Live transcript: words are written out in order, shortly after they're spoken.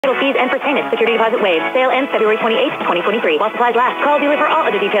Fees and first payment. Security deposit waived. Sale ends February 28, 2023. While supplies last. Call dealer for all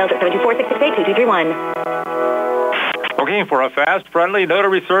other details at 724-668-2231. Looking for a fast, friendly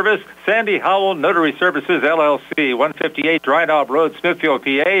notary service? Sandy Howell Notary Services, LLC, 158 Dry Knob Road, Smithfield,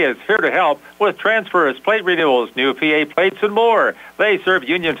 PA, is here to help with transfers, plate renewals, new PA plates, and more. They serve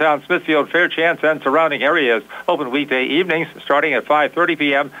Uniontown, Smithfield, Fairchance, and surrounding areas. Open weekday evenings starting at 5:30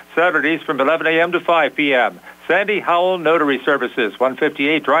 p.m., Saturdays from 11 a.m. to 5 p.m. Sandy Howell Notary Services,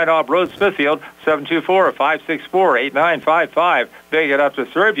 158 Dry Knob Road, Smithfield, 724-564-8955. Big enough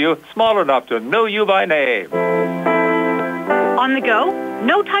to serve you, small enough to know you by name. On the go?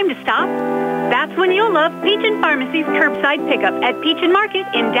 No time to stop? That's when you'll love Peachin Pharmacy's curbside pickup at Peachin Market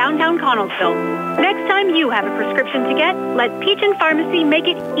in downtown Connellsville. Next time you have a prescription to get, let Peachin Pharmacy make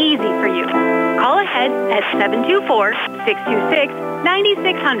it easy for you. Call ahead at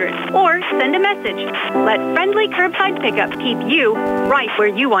 724-626-9600 or send a message. Let friendly curbside pickup keep you right where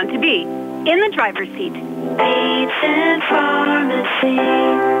you want to be, in the driver's seat. Peachin Pharmacy,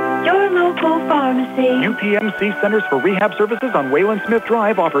 your local pharmacy. UPMC Centers for Rehab Services on Wayland Smith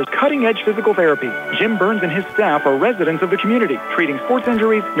Drive offers cutting-edge physical therapy. Jim Burns and his staff are residents of the community, treating sports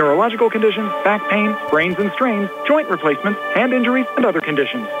injuries, neurological conditions, back pain, sprains and strains, joint replacements, hand injuries, and other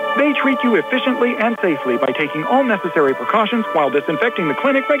conditions. They treat you efficiently and safely by taking all necessary precautions while disinfecting the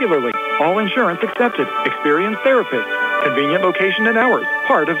clinic regularly. All insurance accepted. Experienced therapists. Convenient location and hours.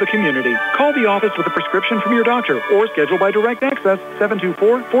 Part of the community. Call the office with a prescription from your doctor or schedule by direct access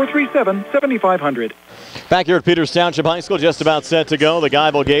 724-437-7500. Back here at Peters Township High School, just about set to go. The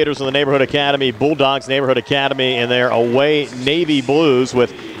Geibel Gators and the Neighborhood Academy Bulldogs Neighborhood Academy in their away navy blues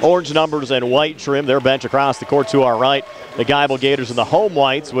with orange numbers and white trim. Their bench across the court to our right. The Geibel Gators in the home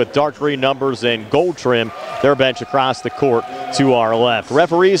whites with dark green numbers and gold trim. Their bench across the court to our left.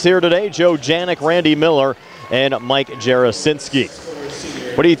 Referees here today, Joe Janik, Randy Miller, and Mike Jarasinski.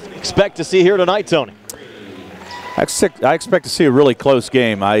 What do you expect to see here tonight, Tony? I expect to see a really close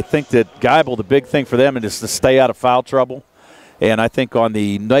game. I think that Geibel, the big thing for them is to stay out of foul trouble. And I think on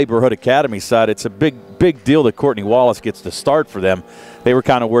the Neighborhood Academy side, it's a big deal that Courtney Wallace gets to start for them. They were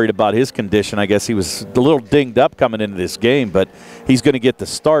kind of worried about his condition. I guess he was a little dinged up coming into this game, but he's going to get the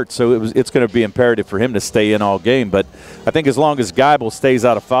start, so it's going to be imperative for him to stay in all game. But I think as long as Geibel stays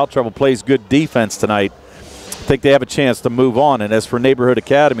out of foul trouble, plays good defense tonight, I think they have a chance to move on. And as for Neighborhood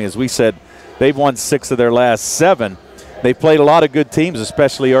Academy, as we said, they've won 6 of their last 7. They've played a lot of good teams,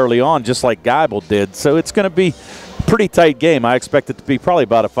 especially early on, just like Geibel did. So it's going to be a pretty tight game. I expect it to be probably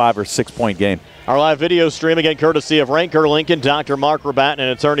about a 5 or 6 point game. Our live video stream, again, courtesy of Ranker Lincoln, Dr. Mark Rabatin, and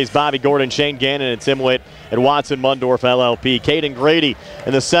attorneys Bobby Gordon, Shane Gannon, and Tim Witt at Watson Mundorff LLP. Caden Grady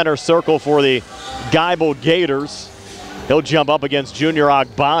in the center circle for the Geibel Gators. He'll jump up against Junior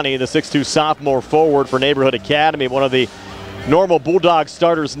Ogbani, the 6'2 sophomore forward for Neighborhood Academy. One of the normal Bulldog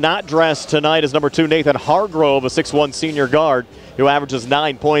starters not dressed tonight is number 2 Nathan Hargrove, a 6'1 senior guard who averages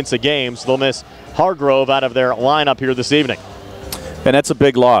 9 points a game. So they'll miss Hargrove out of their lineup here this evening. And that's a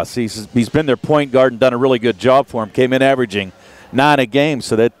big loss. He's been their point guard and done a really good job for him. Came in averaging 9 a game,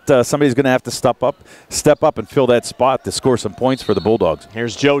 so that somebody's going to have to step up and fill that spot to score some points for the Bulldogs.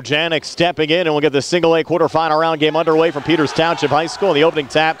 Here's Joe Janik stepping in, and we'll get the single A quarterfinal round game underway from Peters Township High School. And the opening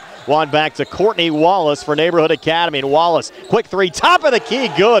tap won back to Courtney Wallace for Neighborhood Academy. And Wallace, quick 3, top of the key,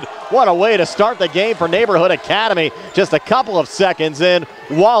 good. What a way to start the game for Neighborhood Academy. Just a couple of seconds in,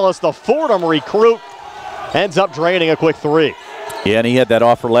 Wallace, the Fordham recruit, ends up draining a quick 3. Yeah, and he had that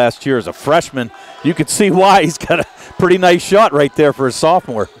offer last year as a freshman. You can see why. He's got a pretty nice shot right there for a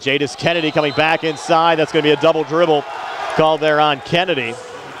sophomore. Jadis Kennedy coming back inside. That's going to be a double dribble called there on Kennedy.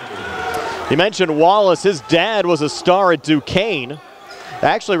 You mentioned Wallace. His dad was a star at Duquesne.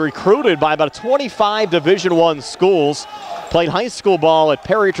 Actually recruited by about 25 Division I schools. Played high school ball at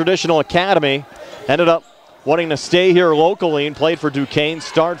Perry Traditional Academy. Ended up wanting to stay here locally and played for Duquesne.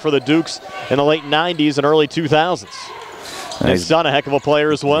 Starred for the Dukes in the late 90s and early 2000s. His son, a heck of a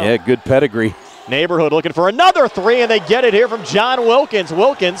player as well. Yeah, good pedigree. Neighborhood looking for another 3, and they get it here from John Wilkins.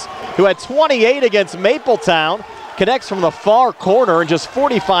 Wilkins, who had 28 against Mapletown, connects from the far corner, and just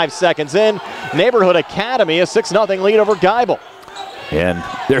 45 seconds in, Neighborhood Academy a 6-0 lead over Geibel. And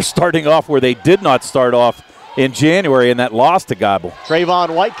they're starting off where they did not start off in January in that loss to Geibel.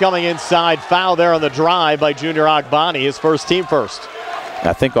 Trayvon White coming inside, foul there on the drive by Junior Ogbani, his first team first.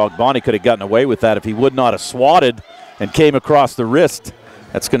 I think Ogbani could have gotten away with that if he would not have swatted and came across the wrist.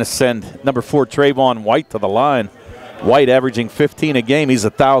 That's going to send number 4 Trayvon White to the line. White averaging 15 a game. He's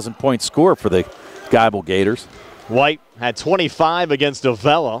a 1,000-point scorer for the Geibel Gators. White had 25 against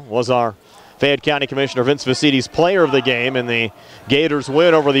Avella, was our Fayette County Commissioner Vince Vicidi's player of the game, and the Gators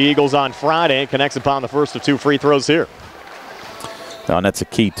win over the Eagles on Friday and connects upon the first of 2 free throws here. And that's a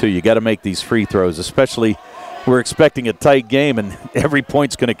key, too. You got to make these free throws, especially we're expecting a tight game, and every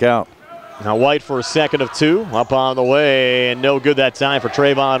point's going to count. Now White for a second of 2. Up on the way, and no good that time for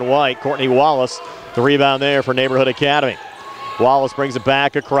Trayvon White. Courtney Wallace, the rebound there for Neighborhood Academy. Wallace brings it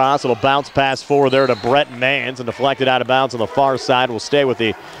back across. It'll bounce pass forward there to Brett Mans and deflected out of bounds on the far side. Will stay with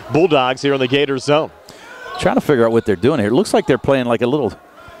the Bulldogs here in the Gators zone. Trying to figure out what they're doing here. It looks like they're playing like a little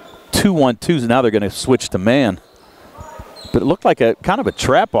 2-1-2s. Now they're going to switch to man. But it looked like a kind of a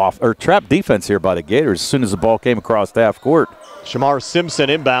trap defense here by the Gators as soon as the ball came across the half court. Shamar Simpson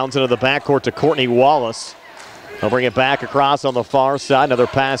inbounds into the backcourt to Courtney Wallace. They'll bring it back across on the far side. Another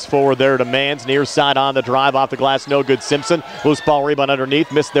pass forward there to Mans. Near side on the drive off the glass. No good. Simpson. Loose ball rebound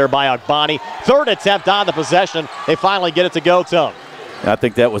underneath. Missed there by Ogbani. Third attempt on the possession. They finally get it to go to him. I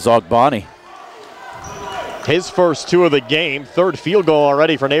think that was Ogbani. His first 2 of the game. Third field goal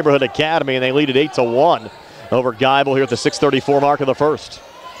already for Neighborhood Academy, and they lead it 8-1 over Geibel here at the 6:34 mark of the first.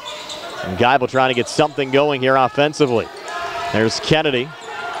 And Geibel trying to get something going here offensively. There's Kennedy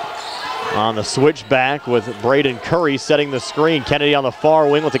on the switchback with Braden Curry setting the screen. Kennedy on the far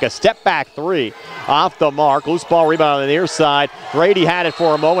wing will take a step back 3 off the mark. Loose ball rebound on the near side. Grady had it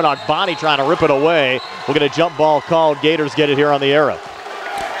for a moment. Ogbani trying to rip it away. We'll get a jump ball called. Gators get it here on the arrow.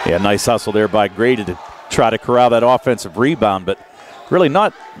 Yeah, nice hustle there by Grady to try to corral that offensive rebound, but really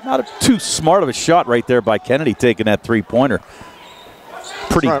not too smart of a shot right there by Kennedy taking that 3-pointer.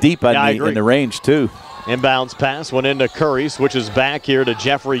 Pretty deep in the range, too. Inbounds pass went into Curry, switches back here to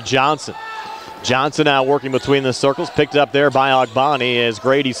Jeffrey Johnson. Johnson now working between the circles, picked up there by Ogbani as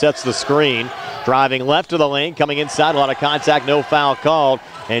Grady sets the screen. Driving left of the lane, coming inside, a lot of contact, no foul called.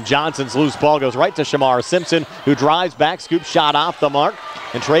 And Johnson's loose ball goes right to Shamar Simpson, who drives back, scoop shot off the mark.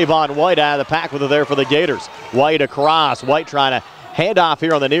 And Trayvon White out of the pack with it there for the Gators. White across, White trying to hand off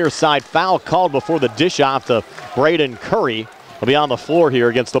here on the near side. Foul called before the dish off to Braden Curry. Will be on the floor here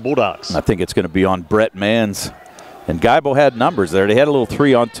against the Bulldogs. I think it's going to be on Brett Mans. And Geibel had numbers there. They had a little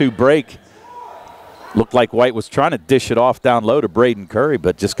 3-on-2 break. Looked like White was trying to dish it off down low to Braden Curry,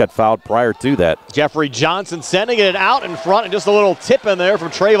 but just got fouled prior to that. Jeffrey Johnson sending it out in front, and just a little tip in there from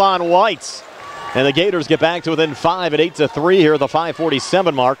Trayvon White. And the Gators get back to within 5 at 8-3 here at the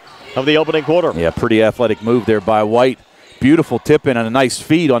 5:47 mark of the opening quarter. Yeah, pretty athletic move there by White. Beautiful tip in and a nice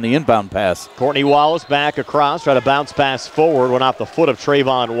feed on the inbound pass. Courtney Wallace back across, try to bounce pass forward. Went off the foot of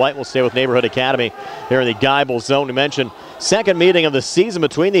Trayvon White. Will stay with Neighborhood Academy here in the Geibel zone. We mentioned second meeting of the season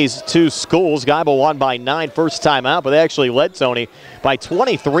between these two schools. Geibel won by 9 first time out, but they actually led Tony by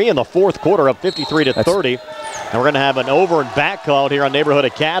 23 in the fourth quarter, up 53-30. And we're going to have an over and back called here on Neighborhood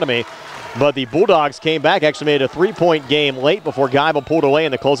Academy. But the Bulldogs came back, actually made a 3-point game late before Geibel pulled away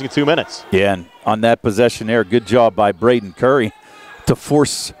in the closing 2 minutes. Yeah, and on that possession there, good job by Braden Curry to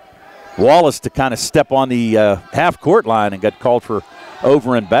force Wallace to kind of step on the half-court line and got called for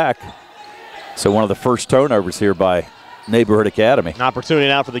over and back. So one of the first turnovers here by Neighborhood Academy. An opportunity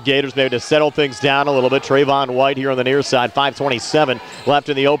now for the Gators maybe to settle things down a little bit. Trayvon White here on the near side, 5:27 left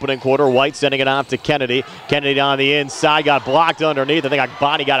in the opening quarter. White sending it off to Kennedy. Kennedy on the inside, got blocked underneath. I think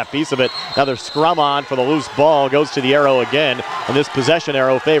Ogbani got a piece of it. Another scrum on for the loose ball. Goes to the arrow again, and this possession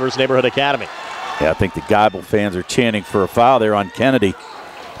arrow favors Neighborhood Academy. Yeah, I think the Geibel fans are chanting for a foul there on Kennedy.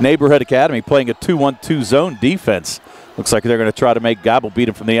 Neighborhood Academy playing a 2-1-2 zone defense. Looks like they're going to try to make Geibel beat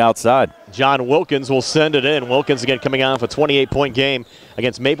him from the outside. John Wilkins will send it in. Wilkins again coming off a 28-point game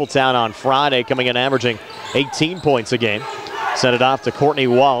against Mapletown on Friday, coming in averaging 18 points a game. Send it off to Courtney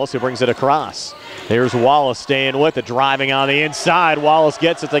Wallace, who brings it across. Here's Wallace staying with it, driving on the inside. Wallace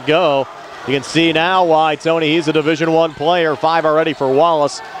gets it to go. You can see now why, Tony, he's a Division I player. 5 already for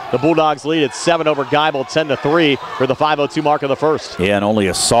Wallace. The Bulldogs lead at 7 over Geibel, 10-3 for the 5:02 mark of the first. Yeah, and only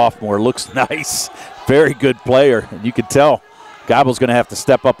a sophomore. Looks nice. Very good player. And you can tell Geibel's going to have to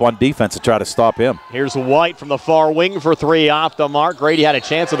step up on defense to try to stop him. Here's White from the far wing for 3 off the mark. Grady had a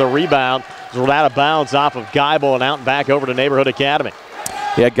chance of the rebound. It was out of bounds off of Geibel and out and back over to Neighborhood Academy.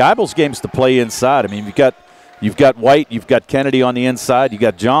 Yeah, Geibel's game's to play inside. I mean, you've got White, you've got Kennedy on the inside, you've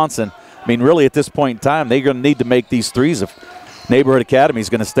got Johnson. I mean, really at this point in time, they're going to need to make these threes if Neighborhood Academy is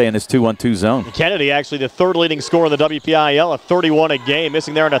going to stay in this 2-1-2 zone. Kennedy actually the third leading scorer in the WPIAL at 31 a game.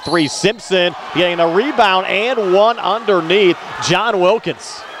 Missing there in a 3. Simpson getting a rebound and one underneath. John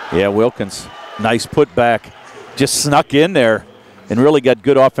Wilkins. Yeah, Wilkins. Nice putback. Just snuck in there and really got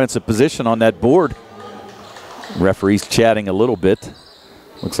good offensive position on that board. Referee's chatting a little bit.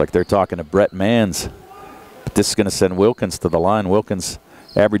 Looks like they're talking to Brett Mans. But this is going to send Wilkins to the line. Wilkins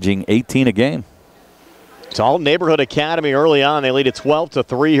averaging 18 a game. It's all Neighborhood Academy early on. They lead at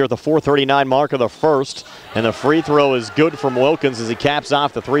 12-3 here at the 4:39 mark of the first. And the free throw is good from Wilkins as he caps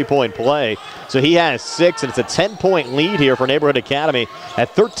off the three-point play. So he has 6, and it's a 10-point lead here for Neighborhood Academy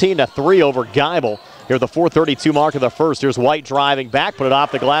at 13-3 over Geibel. Here at the 4:32 mark of the first. Here's White driving back, put it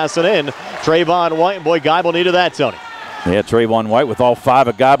off the glass and in. Trayvon White, and boy, Geibel needed that, Tony. Yeah, Trayvon White with all 5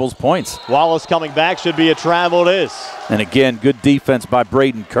 of Geibel's points. Wallace coming back, should be a travel, it is. And again, good defense by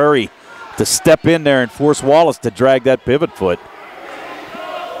Braden Curry to step in there and force Wallace to drag that pivot foot.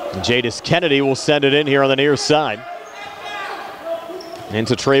 Jadis Kennedy will send it in here on the near side.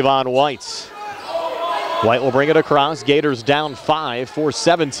 Into Trayvon White. White will bring it across. Gators down 5,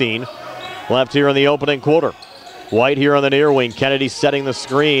 4:17 left here in the opening quarter. White here on the near wing. Kennedy setting the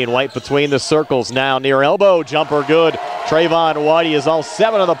screen. White between the circles now. Near elbow. Jumper good. Trayvon White, he is all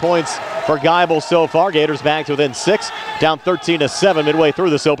 7 of the points for Geibel so far. Gators back to within 6. Down 13-7 midway through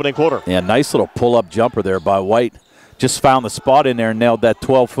this opening quarter. Yeah, nice little pull-up jumper there by White. Just found the spot in there and nailed that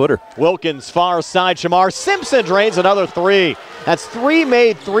 12-footer. Wilkins far side. Shamar Simpson drains another 3. That's 3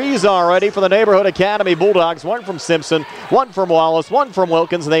 made threes already for the Neighborhood Academy Bulldogs. 1 from Simpson, 1 from Wallace, 1 from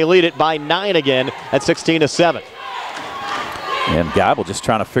Wilkins, and they lead it by 9 again at 16-7. And Geibel just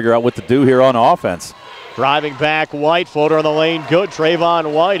trying to figure out what to do here on offense. Driving back, White, floater in the lane, good.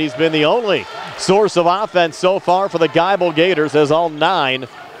 Trayvon White, he's been the only source of offense so far for the Geibel Gators, as all 9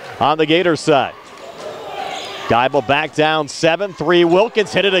 on the Gators side. Geibel back down 7-3.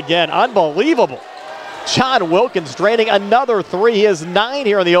 Wilkins hit it again. Unbelievable. John Wilkins draining another 3. He has 9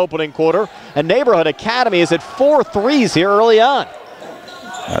 here in the opening quarter. And Neighborhood Academy is at 4 threes here early on.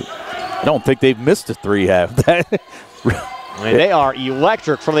 I don't think they've missed a 3 half. I mean, they are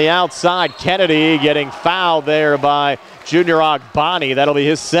electric from the outside. Kennedy getting fouled there by Junior Ogbani. That'll be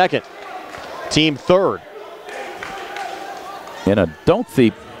his 2nd. Team 3rd. And I don't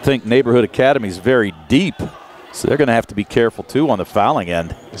think Neighborhood Academy is very deep. So they're going to have to be careful, too, on the fouling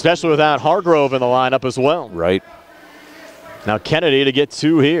end. Especially without Hargrove in the lineup as well. Right. Now Kennedy to get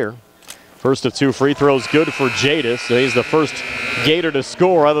 2 here. First of 2 free throws good for Jadis. So he's the first Gator to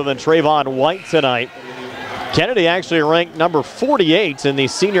score other than Trayvon White tonight. Kennedy actually ranked number 48 in the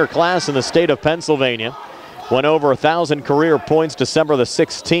senior class in the state of Pennsylvania. Went over 1,000 career points December the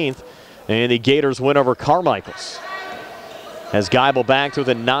 16th. And the Gators win over Carmichael's. As Geibel back to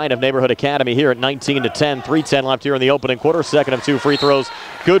within 9 of Neighborhood Academy here at 19-10. 3:10 left here in the opening quarter. 2nd of 2 free throws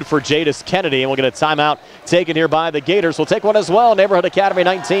good for Jadis Kennedy. And we'll get a timeout taken here by the Gators. We'll take one as well. Neighborhood Academy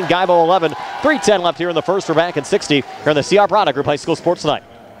 19, Geibel 11. 3:10 left here in the first. We're back in 60 here on the CR Product Group High School Sports Tonight.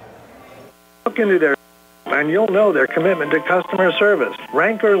 Look into their and you'll know their commitment to customer service.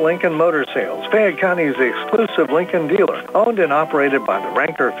 Ranker Lincoln Motor Sales, Fayette County's exclusive Lincoln dealer, owned and operated by the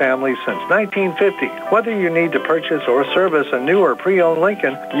Ranker family since 1950. Whether you need to purchase or service a new or pre-owned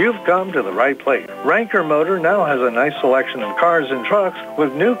Lincoln, you've come to the right place. Ranker Motor now has a nice selection of cars and trucks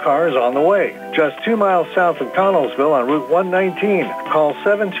with new cars on the way. Just 2 miles south of Connellsville on Route 119. Call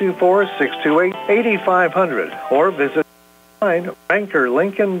 724-628-8500 or visit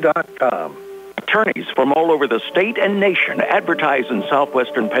rankerlincoln.com. Attorneys from all over the state and nation advertise in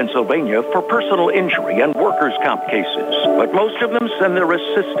southwestern Pennsylvania for personal injury and workers' comp cases. But most of them send their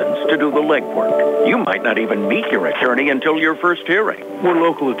assistants to do the legwork. You might not even meet your attorney until your first hearing. We're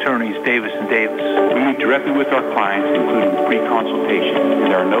local attorneys, Davis & Davis. We meet directly with our clients, including free consultation.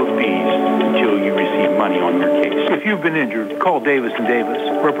 There are no fees until you receive money on your case. If you've been injured, call Davis & Davis,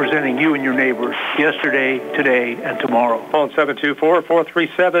 representing you and your neighbors yesterday, today, and tomorrow. Phone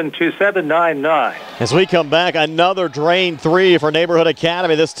 724-437-2799. As we come back, another drain 3 for Neighborhood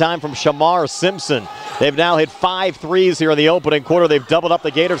Academy, this time from Shamar Simpson. They've now hit 5 threes here in the opening quarter. They've doubled up the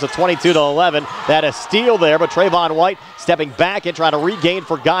Gators at 22-11. They had a steal there, but Trayvon White stepping back and trying to regain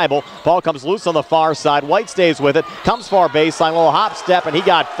for Geibel. Ball comes loose on the far side. White stays with it, comes far baseline, little hop step, and he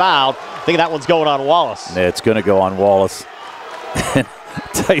got fouled. I think that one's going on Wallace. It's going to go on Wallace.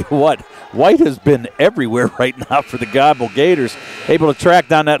 Tell you what, White has been everywhere right now for the Geibel Gators, able to track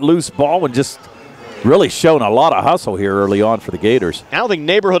down that loose ball and just really shown a lot of hustle here early on for the Gators. I don't think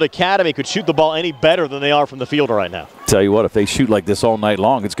Neighborhood Academy could shoot the ball any better than they are from the field right now. Tell you what, if they shoot like this all night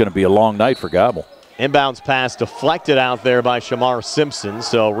long, it's going to be a long night for Geibel. Inbounds pass deflected out there by Shamar Simpson,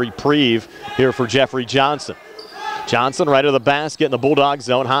 so reprieve here for Jeffrey Johnson. Johnson right to the basket in the Bulldog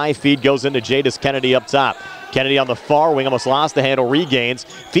zone. High feed goes into Jadis Kennedy up top. Kennedy on the far wing, almost lost the handle, regains,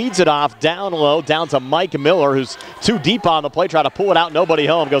 feeds it off down low, down to Mike Miller, who's too deep on the play, trying to pull it out, nobody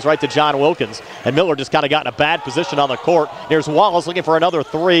home, goes right to John Wilkins. And Miller just kind of got in a bad position on the court. Here's Wallace looking for another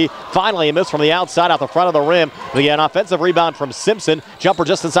three. Finally, a miss from the outside out the front of the rim. An offensive rebound from Simpson. Jumper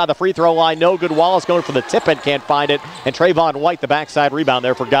just inside the free throw line, no good. Wallace going for the tip-in, can't find it. And Trayvon White, the backside rebound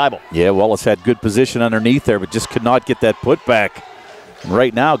there for Geibel. Yeah, Wallace had good position underneath there, but just could not get that putback. And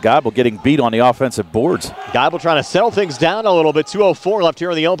right now, Geibel getting beat on the offensive boards. Geibel trying to settle things down a little bit. 2:04 left here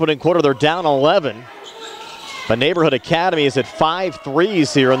in the opening quarter. They're down 11. But Neighborhood Academy is at 5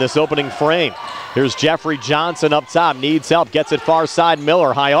 threes here in this opening frame. Here's Jeffrey Johnson up top. Needs help. Gets it far side.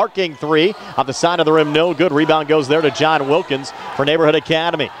 Miller. High arcing three. Off the side of the rim. No good. Rebound goes there to John Wilkins for Neighborhood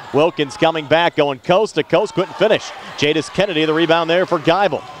Academy. Wilkins coming back. Going coast to coast. Couldn't finish. Jadis Kennedy the rebound there for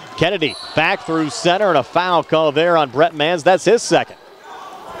Geibel. Kennedy back through center and a foul call there on Brett Mans. That's his second.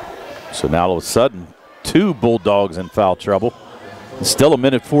 So now all of a sudden, 2 Bulldogs in foul trouble. Still a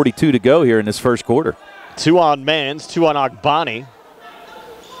minute 42 to go here in this first quarter. 2 on Mans, 2 on Ogbani.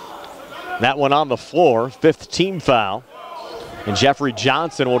 That one on the floor, 5th team foul. And Jeffrey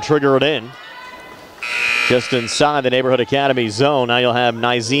Johnson will trigger it in. Just inside the Neighborhood Academy zone. Now you'll have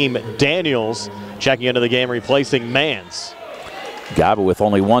Nazim Daniels checking into the game, replacing Mans. Geibel with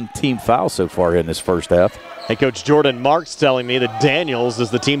only 1 team foul so far in this first half. Head coach Jordan Marks telling me that Daniels is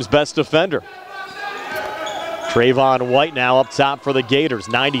the team's best defender. Trayvon White now up top for the Gators.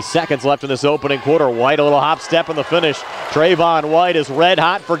 90 seconds left in this opening quarter. White a little hop step in the finish. Trayvon White is red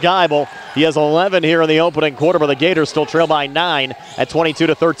hot for Geibel. He has 11 here in the opening quarter, but the Gators still trail by 9 at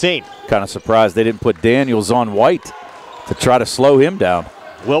 22-13. Kind of surprised they didn't put Daniels on White to try to slow him down.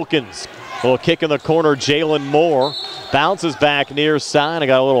 Wilkins, a little kick in the corner. Jalen Moore bounces back near side. I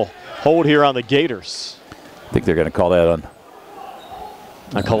got a little hold here on the Gators. I think they're going to call that on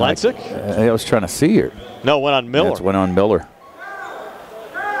Kolensik? I was trying to see here. No, went on Miller. It went on Miller.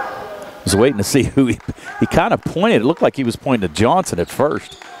 I was waiting to see who he kind of pointed. It looked like he was pointing to Johnson at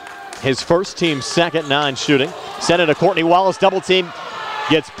first. His first team second, 9 shooting. Sent it to Courtney Wallace, double team.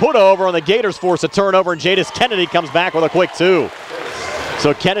 Gets put over, and the Gators force a turnover, and Jadis Kennedy comes back with a quick 2.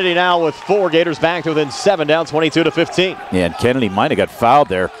 So Kennedy now with 4, Gators back to within 7, down 22-15. Yeah, and Kennedy might have got fouled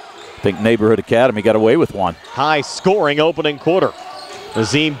there. I think Neighborhood Academy got away with one. High scoring opening quarter.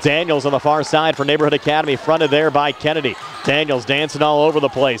 Nazim Daniels on the far side for Neighborhood Academy, fronted there by Kennedy. Daniels dancing all over the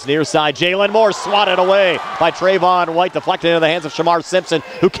place. Near side, Jalen Moore swatted away by Trayvon White, deflected into the hands of Shamar Simpson,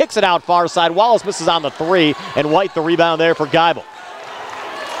 who kicks it out far side. Wallace misses on the 3, and White the rebound there for Geibel.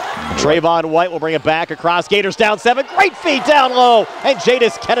 Trayvon White will bring it back across. Gators down 7. Great feed down low. And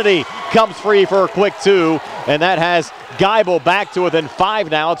Jadis Kennedy comes free for a quick 2. And that has Geibel back to within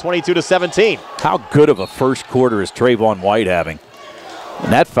 5 now, 22-17. How good of a first quarter is Trayvon White having?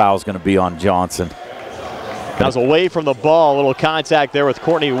 And that foul is going to be on Johnson. That was away from the ball. A little contact there with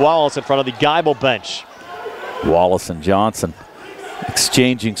Courtney Wallace in front of the Geibel bench. Wallace and Johnson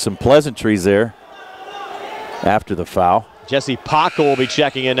exchanging some pleasantries there after the foul. Jesse Pockel will be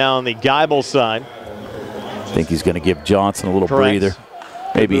checking in now on the Geibel side. I think he's going to give Johnson a little breather.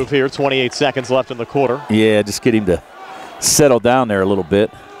 Maybe move here, 28 seconds left in the quarter. Yeah, just get him to settle down there a little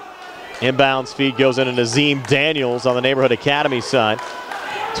bit. Inbounds feed goes into Nazim Daniels on the Neighborhood Academy side.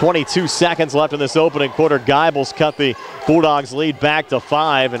 22 seconds left in this opening quarter. Geibel's cut the Bulldogs lead back to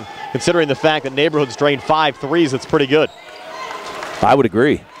 5, and considering the fact that Neighborhood's drained 5 threes, it's pretty good. I would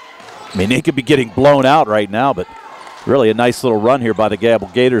agree. I mean, they could be getting blown out right now, but really a nice little run here by the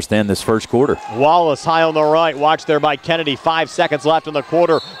Geibel Gators to end this first quarter. Wallace high on the right, watched there by Kennedy. 5 seconds left in the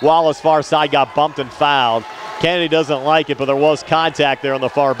quarter. Wallace far side got bumped and fouled. Kennedy doesn't like it, but there was contact there on the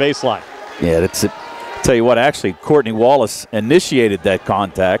far baseline. Yeah, that's it. Tell you what, actually, Courtney Wallace initiated that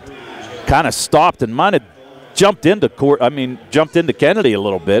contact, kind of stopped and might have jumped into Kennedy a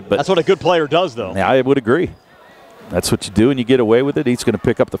little bit. But that's what a good player does, though. Yeah, I would agree. That's what you do, and you get away with it. He's going to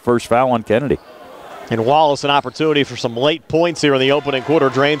pick up the first foul on Kennedy. And Wallace, an opportunity for some late points here in the opening quarter,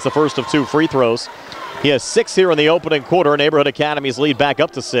 drains the first of 2 free throws. He has 6 here in the opening quarter. Neighborhood Academy's lead back up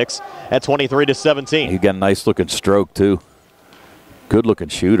to 6 at 23-17. He got a nice-looking stroke, too. Good-looking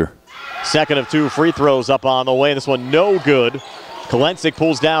shooter. Second of 2 free throws up on the way. This one no good. Kolensik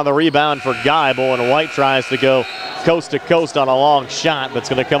pulls down the rebound for Geibel, and White tries to go coast to coast on a long shot, but it's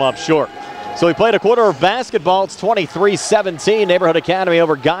going to come up short. So we played a quarter of basketball. It's 23-17. Neighborhood Academy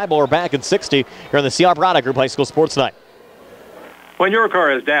over Geibel. We're back in 60 here in the CR Product Group High School Sports Night. When your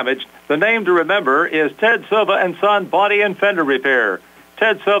car is damaged, the name to remember is Ted Silva & Son Body and Fender Repair.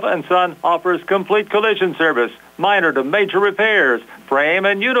 Ted Silva & Son offers complete collision service, minor to major repairs, frame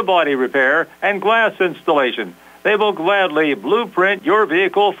and unibody repair, and glass installation. They will gladly blueprint your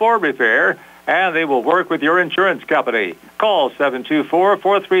vehicle for repair and they will work with your insurance company. Call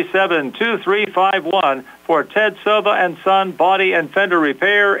 724-437-2351 for Ted Silva and Son Body and Fender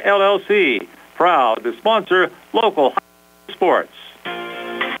Repair, LLC. Proud to sponsor local sports.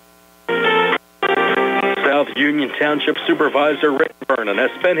 South Union Township Supervisor Rick Vernon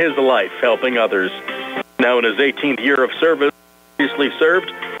has spent his life helping others. Now in his 18th year of service, previously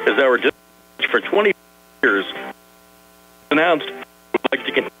served as our district for 20 years. Announced, would like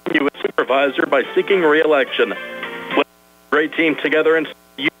to continue as supervisor by seeking re-election. With a great team together in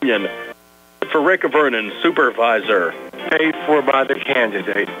Union. For Rick Vernon, supervisor. Paid for by the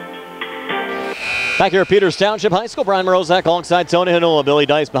candidate. Back here at Peters Township High School, Brian Mroziak alongside Tony Hanula, Billy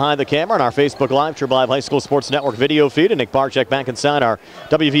Dice behind the camera on our Facebook Live, True Live High School Sports Network video feed, and Nick Barcheck back inside our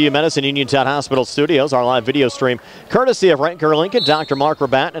WVU Medicine Uniontown Hospital studios. Our live video stream courtesy of Ranker Lincoln, Dr. Mark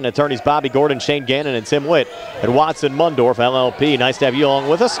Rabatin, and attorneys Bobby Gordon, Shane Gannon, and Tim Witt at Watson Mundorff LLP. Nice to have you along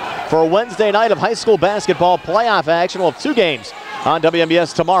with us for a Wednesday night of high school basketball playoff action. We'll have 2 games on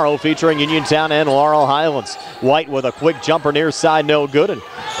WMBS tomorrow featuring Uniontown and Laurel Highlands. White with a quick jumper near side, no good, and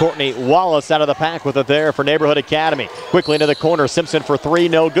Courtney Wallace out of the pack with it there for Neighborhood Academy. Quickly into the corner, Simpson for 3,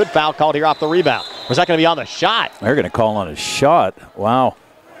 no good. Foul called here off the rebound. Was that going to be on the shot? They're going to call on a shot. Wow.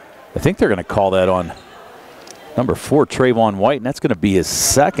 I think they're going to call that on number 4, Trayvon White, and that's going to be his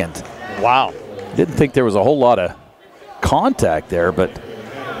second. Wow. Didn't think there was a whole lot of contact there, but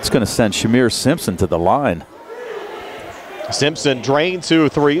it's going to send Shamir Simpson to the line. Simpson drained 2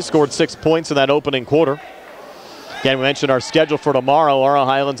 threes, scored 6 points in that opening quarter. Again, we mentioned our schedule for tomorrow. Laurel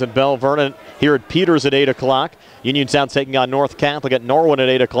Highlands and Bell Vernon here at Peters at 8 o'clock. Uniontown taking on North Catholic at Norwin at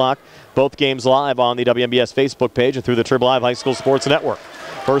 8 o'clock. Both games live on the WMBS Facebook page and through the Trib Live High School Sports Network.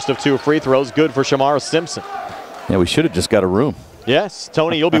 First of 2 free throws, good for Shamar Simpson. Yeah, we should have just got a room. Yes,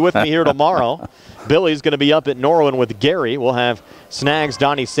 Tony, you'll be with me here tomorrow. Billy's going to be up at Norwin with Gary. We'll have Snags,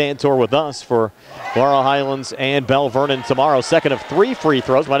 Donnie Santor with us for Laurel Highlands and Bell Vernon tomorrow. Second of 3 free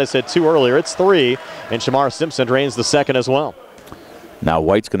throws. Might have said 2 earlier. It's 3, and Shamar Simpson drains the second as well. Now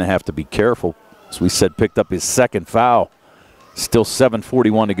White's going to have to be careful. As we said, picked up his second foul. Still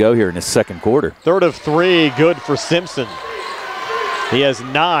 7:41 to go here in his second quarter. Third of 3, good for Simpson. He has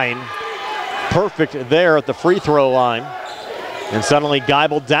 9. Perfect there at the free throw line. And suddenly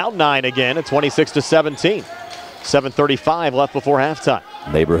Geibel down 9 again at 26-17. 7:35 left before halftime.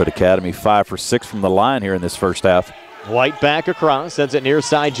 Neighborhood Academy 5 for 6 from the line here in this first half. White back across, sends it near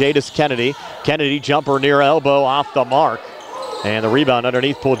side, Jadis Kennedy. Kennedy jumper near elbow off the mark. And the rebound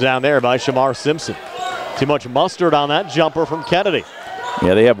underneath pulled down there by Shamar Simpson. Too much mustard on that jumper from Kennedy.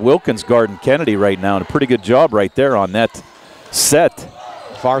 Yeah, they have Wilkins guarding Kennedy right now, and a pretty good job right there on that set.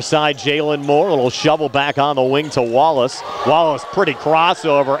 Far side, Jalen Moore, a little shovel back on the wing to Wallace. Wallace, pretty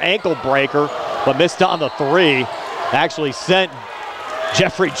crossover, ankle breaker, but missed on the 3. Actually sent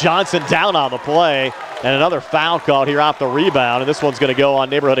Jeffrey Johnson down on the play, and another foul called here off the rebound, and this one's going to go on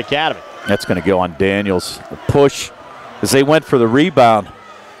Neighborhood Academy. That's going to go on Daniels. A push as they went for the rebound.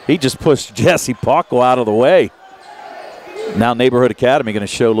 He just pushed Jesse Paco out of the way. Now Neighborhood Academy going to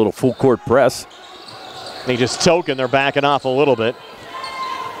show a little full court press. They just token, they're backing off a little bit.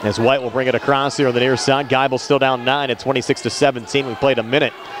 As White will bring it across here on the near side. Geibel still down 9 at 26-17. We played a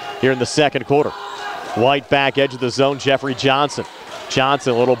minute here in the second quarter. White back edge of the zone, Jeffrey Johnson.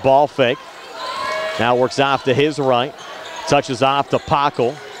 Johnson, a little ball fake. Now works off to his right. Touches off to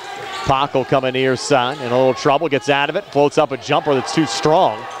Paco. Paco coming near side. In a little trouble, gets out of it. Floats up a jumper that's too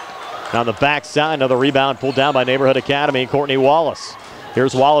strong. On the backside, another rebound pulled down by Neighborhood Academy and Courtney Wallace.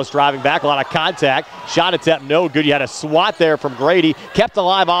 Here's Wallace driving back, a lot of contact. Shot attempt, no good. You had a swat there from Grady. Kept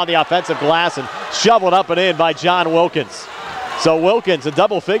alive on the offensive glass and shoveled up and in by John Wilkins. So Wilkins in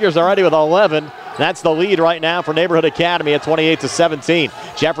double figures already with 11. That's the lead right now for Neighborhood Academy at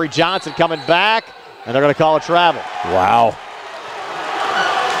 28-17. Jeffrey Johnson coming back, and they're going to call a travel. Wow.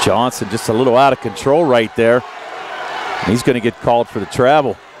 Johnson just a little out of control right there. He's going to get called for the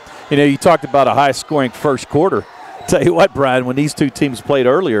travel. You know, you talked about a high-scoring first quarter. Tell you what, Brian, when these two teams played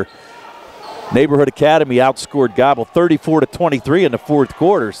earlier, Neighborhood Academy outscored Geibel 34-23 in the fourth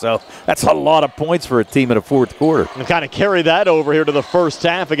quarter. So that's a lot of points for a team in the fourth quarter. And kind of carry that over here to the first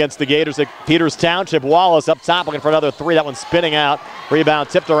half against the Gators at Peters Township. Wallace up top looking for another 3. That one's spinning out. Rebound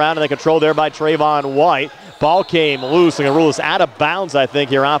tipped around, and they controlled there by Trayvon White. Ball came loose, and rule is out of bounds, I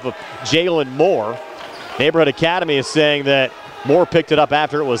think, here off of Jalen Moore. Neighborhood Academy is saying that Moore picked it up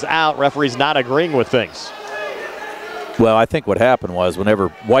after it was out. Referee's not agreeing with things. Well, I think what happened was whenever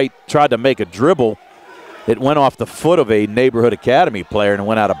White tried to make a dribble, it went off the foot of a Neighborhood Academy player and it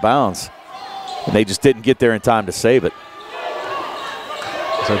went out of bounds. And they just didn't get there in time to save it.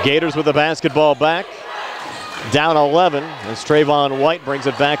 So Gators with the basketball back. Down 11 as Trayvon White brings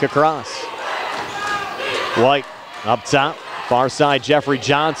it back across. White up top. Far side, Jeffrey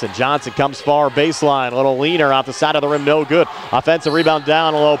Johnson. Johnson comes far baseline. A little leaner off the side of the rim, no good. Offensive rebound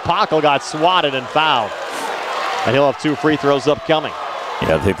down low. Pockel got swatted and fouled. And he'll have 2 free throws upcoming.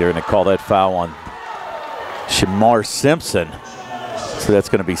 Yeah, I think they're going to call that foul on Shamar Simpson. So that's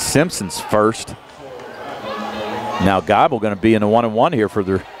going to be Simpson's first. Now Geibel going to be in a 1-and-1 here for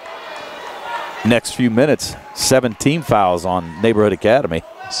their next few minutes. 17 fouls on Neighborhood Academy.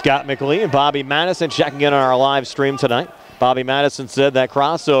 Scott McLean and Bobby Madison checking in on our live stream tonight. Bobby Madison said that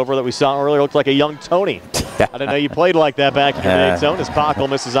crossover that we saw earlier looked like a young Tony. I didn't know you played like that back in your day, Tony. As Pockel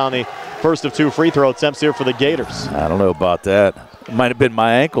misses on the first of 2 free throw attempts here for the Gators. I don't know about that. It might have been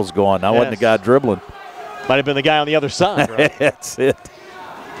my ankles going. I wasn't the guy dribbling. Might have been the guy on the other side, right? That's it.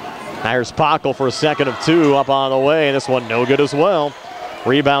 Here's Pockel for a second of 2 up on the way. This one no good as well.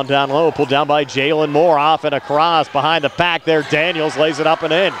 Rebound down low, pulled down by Jalen Moore. Off and across behind the pack there. Daniels lays it up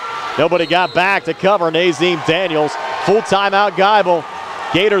and in. Nobody got back to cover Nazim Daniels. Full timeout Geibel.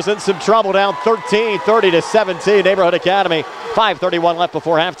 Gators in some trouble, down 13, 30-17. Neighborhood Academy. 5:31 left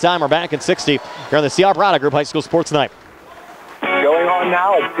before halftime. We're back in 60 here on the CR Product Group High School Sports Night. Going on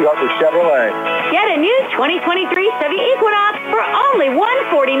now at Harper Chevrolet. Get a new 2023 Chevy Equinox for only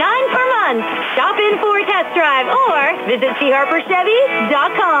 $149 per month. Stop in for a test drive or visit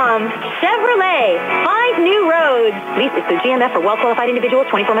charperchevy.com. Chevrolet, 5 new roads. Lease excludes GMF for well-qualified individuals,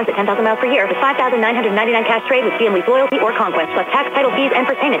 24 months at 10,000 miles per year with $5,999 cash trade with GM Lease Loyalty or Conquest, plus tax, title fees, and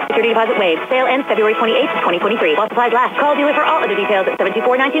first payment. Security deposit waived. Sale ends February 28th, 2023. While supplies last, call dealer for all other details at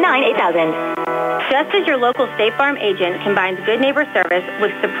 724-99-8000. Just as your local State Farm agent combines good neighbor service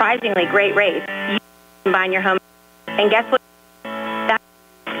with surprisingly great rates, you combine your home. And guess what? That's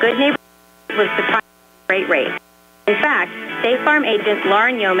good neighbor with surprisingly great rates. In fact, State Farm agent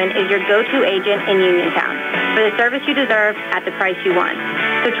Lauren Yeoman is your go-to agent in Uniontown for the service you deserve at the price you want.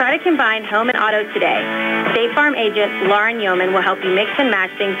 So try to combine home and auto today. State Farm agent Lauren Yeoman will help you mix and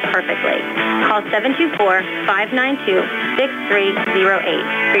match things perfectly. Call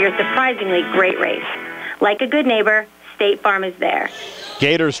 724-592-6308 for your surprisingly great rates. Like a good neighbor, State Farm is there.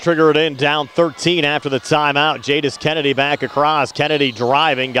 Gators trigger it in, down 13 after the timeout. Jadis Kennedy back across. Kennedy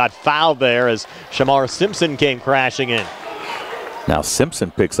driving, got fouled there as Shamar Simpson came crashing in. Now Simpson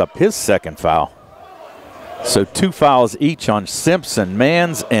picks up his second foul. So 2 fouls each on Simpson,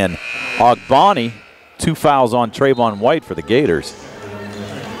 Mans, and Ogbani. 2 fouls on Trayvon White for the Gators.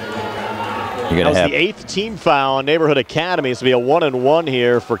 That was the 8th team foul on Neighborhood Academy. This will be a 1-and-1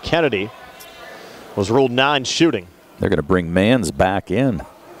 here for Kennedy. Was ruled non-shooting. They're going to bring Mans back in.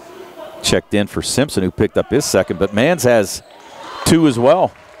 Checked in for Simpson, who picked up his second, but Mans has 2 as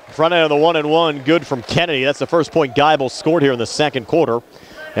well. Front end of the 1-and-1, good from Kennedy. That's the first point Geibel scored here in the second quarter.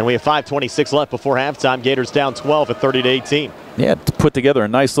 And we have 5:26 left before halftime. Gators down 12 at 30-18. Yeah, put together a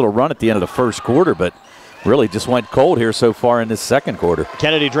nice little run at the end of the first quarter, but really just went cold here so far in this second quarter.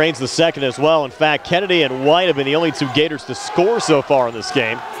 Kennedy drains the second as well. In fact, Kennedy and White have been the only 2 Gators to score so far in this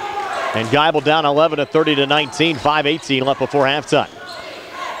game. And Geibel down 11 at 30-19, 5:18 left before halftime.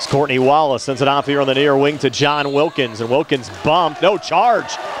 It's Courtney Wallace sends it off here on the near wing to John Wilkins, and Wilkins bumped. No,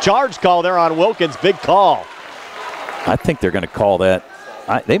 charge call there on Wilkins, big call. I think they're going to call that.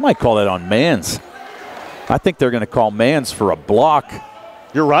 They might call that on Mans. I think they're going to call Mans for a block.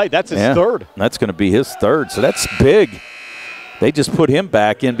 You're right, that's his third. That's going to be his third, so that's big. They just put him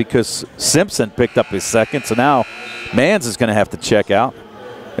back in because Simpson picked up his second, so now Mans is going to have to check out.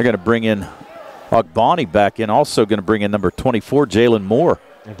 They're going to bring in Ogbani back in, also going to bring in number 24, Jalen Moore.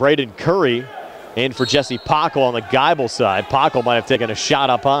 And Braden Curry in for Jesse Pockel on the Geibel side. Pockel might have taken a shot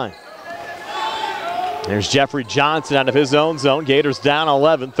up high. There's Jeffrey Johnson out of his own zone. Gators down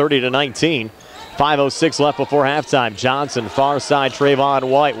 11, 30-19. 5:06 left before halftime. Johnson, far side, Trayvon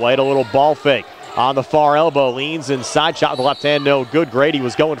White. White a little ball fake on the far elbow. Leans inside, shot with the left hand, no good. Grady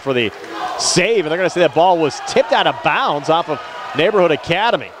was going for the save, and they're going to say that ball was tipped out of bounds off of Neighborhood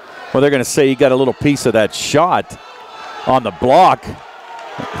Academy. Well, they're going to say he got a little piece of that shot on the block.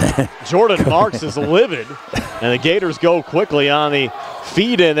 Jordan Marks is livid, and the Gators go quickly on the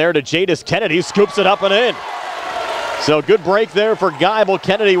feed in there to Jadis Kennedy, scoops it up and in. So good break there for Geibel.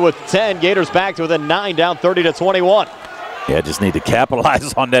 Kennedy with 10. Gators back to within 9, down 30-21. Yeah, just need to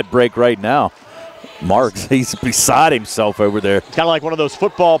capitalize on that break right now. Marks, he's beside himself over there. It's kind of like one of those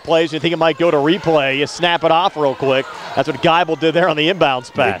football plays. You think it might go to replay. You snap it off real quick. That's what Geibel did there on the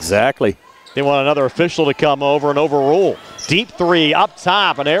inbounds pass. Exactly. They want another official to come over and overrule. Deep three up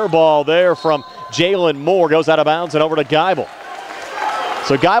top. An air ball there from Jalen Moore. Goes out of bounds and over to Geibel.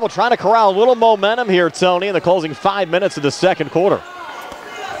 So Geibel trying to corral a little momentum here, Tony, in the closing 5 minutes of the second quarter.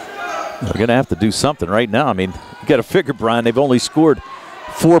 They're going to have to do something right now. I mean, you got to figure, Brian, they've only scored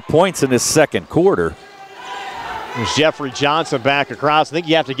 4 points in this second quarter. There's Jeffrey Johnson back across. I think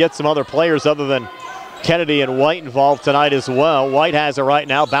you have to get some other players other than Kennedy and White involved tonight as well. White has it right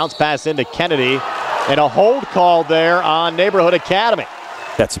now. Bounce pass into Kennedy. And a hold call there on Neighborhood Academy.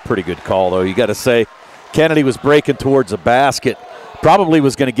 That's a pretty good call, though. You got to say, Kennedy was breaking towards a basket. Probably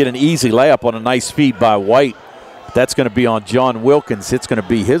was going to get an easy layup on a nice feed by White. That's going to be on John Wilkins. It's going to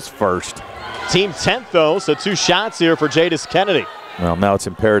be his first. Team 10th, though, so 2 shots here for Jadis Kennedy. Well, now it's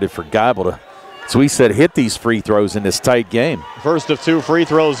imperative for Geibel to, as we said, hit these free throws in this tight game. First of 2 free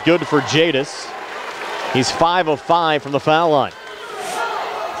throws good for Jadis. He's 5 of 5 from the foul line.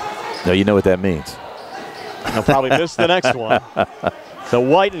 Now you know what that means. He'll probably miss the next one. So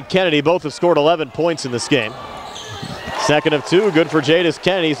White and Kennedy both have scored 11 points in this game. Second of 2, good for Jadis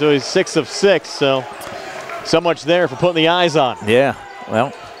Kennedy, so he's 6 of 6. So much there for putting the eyes on. Yeah,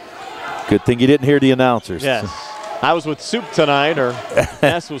 well, good thing you didn't hear the announcers. Yes. I was with Soup tonight, or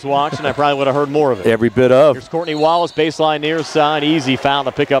Ness was watching. I probably would have heard more of it. Every bit of. Here's Courtney Wallace, baseline near side. Easy foul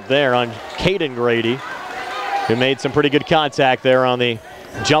to pick up there on Caden Grady, who made some pretty good contact there on the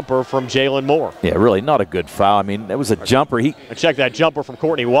jumper from Jalen Moore. Yeah, really not a good foul. I mean, that was a jumper. Check that jumper from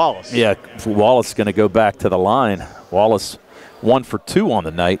Courtney Wallace. Yeah, Wallace is going to go back to the line. Wallace 1 for 2 on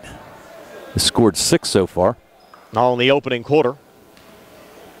the night. He scored 6 so far. All in the opening quarter.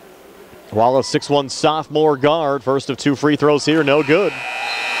 Wallace, 6'1" sophomore guard. First of 2 free throws here, no good.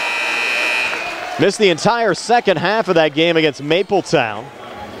 Missed the entire second half of that game against Mapletown.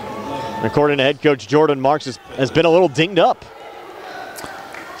 According to head coach Jordan Marks, has been a little dinged up.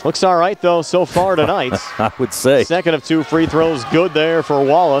 Looks all right, though, so far tonight. I would say. Second of 2 free throws good there for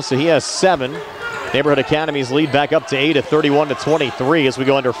Wallace, so he has 7. Neighborhood Academy's lead back up to 8 at 31-23 as we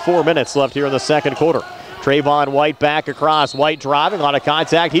go under 4 minutes left here in the second quarter. Trayvon White back across. White driving, a lot of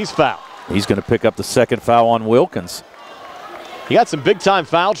contact. He's fouled. He's going to pick up the second foul on Wilkins. You got some big-time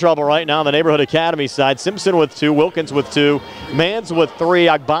foul trouble right now on the Neighborhood Academy side. Simpson with 2, Wilkins with 2, Mans with 3,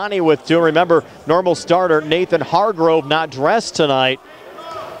 Agbani with 2. Remember, normal starter Nathan Hargrove not dressed tonight.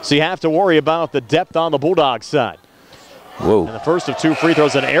 So you have to worry about the depth on the Bulldogs side. Whoa. And the first of 2 free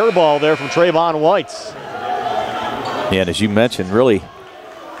throws, an air ball there from Trayvon White. Yeah, and as you mentioned, really,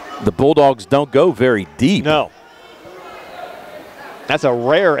 the Bulldogs don't go very deep. No. That's a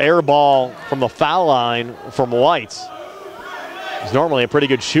rare air ball from the foul line from White. He's normally a pretty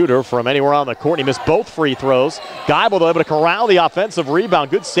good shooter from anywhere on the court. He missed both free throws. Geibel, though, able to corral the offensive rebound.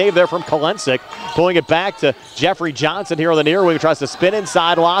 Good save there from Kolensik. Pulling it back to Jeffrey Johnson here on the near wing. Tries to spin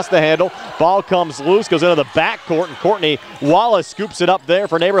inside, lost the handle. Ball comes loose, goes into the backcourt, and Courtney Wallace scoops it up there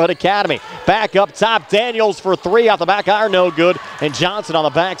for Neighborhood Academy. Back up top, Daniels for 3 off the back iron, no good. And Johnson on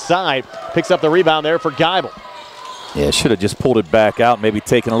the backside picks up the rebound there for Geibel. Yeah, should have just pulled it back out, maybe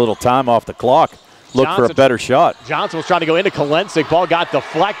taken a little time off the clock. Look for a better shot. Johnson was trying to go into Kolensik. Ball got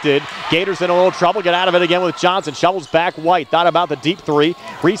deflected. Gators in a little trouble. Get out of it again with Johnson. Shovels back White. Thought about the deep 3.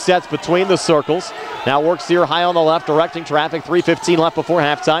 Resets between the circles. Now works here high on the left, directing traffic. 3:15 left before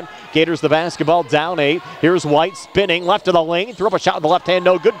halftime. Gators the basketball, down 8. Here's White spinning left of the lane. Threw up a shot with the left hand.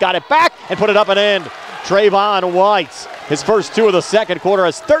 No good. Got it back and put it up and in. Trayvon White. His first 2 of the second quarter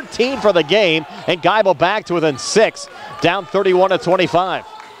has 13 for the game. And Geibel back to within 6. Down 31-25.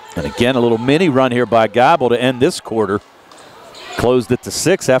 And again, a little mini run here by Geibel to end this quarter. Closed it to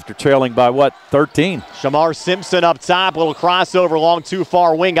 6 after trailing by, 13. Shamar Simpson up top. Little crossover along too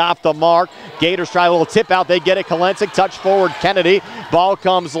far wing off the mark. Gators try a little tip out. They get it. Kolensik touch forward Kennedy. Ball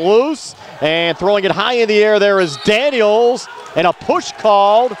comes loose. And throwing it high in the air there is Daniels. And a push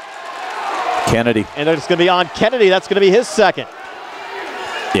called. Kennedy. And it's going to be on Kennedy. That's going to be his second.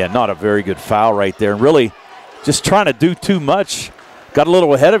 Yeah, not a very good foul right there. And really just trying to do too much. Got a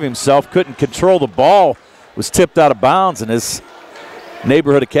little ahead of himself, couldn't control the ball, was tipped out of bounds, and his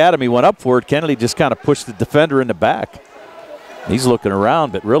Neighborhood Academy went up for it. Kennedy just kind of pushed the defender in the back. He's looking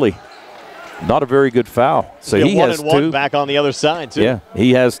around, but really not a very good foul. So he has 2. Back on the other side, too. Yeah,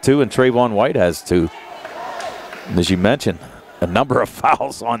 he has 2, and Trayvon White has 2. And as you mentioned, a number of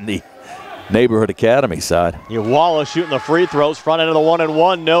fouls on the Neighborhood Academy side. Wallace shooting the free throws, front end of the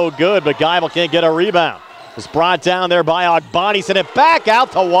 1-and-1, no good, but Geibel can't get a rebound. It's brought down there by Agbani. Sent it back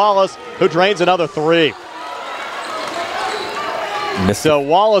out to Wallace, who drains another 3. So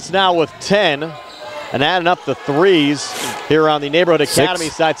Wallace now with 10 and adding up the threes here on the Neighborhood Academy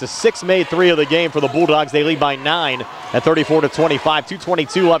side. It's a 6 made 3 of the game for the Bulldogs. They lead by 9 at 34-25.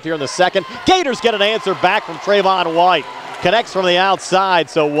 2:22 left here in the second. Gators get an answer back from Trayvon White. Connects from the outside.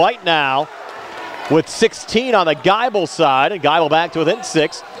 So White now with 16 on the Geibel side, and Geibel back to within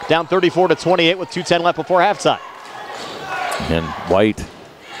 6, down 34-28 with 2:10 left before halftime. And White,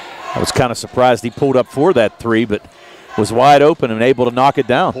 I was kind of surprised he pulled up for that 3, but was wide open and able to knock it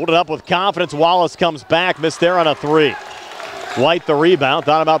down. Pulled it up with confidence. Wallace comes back, missed there on a three. White the rebound,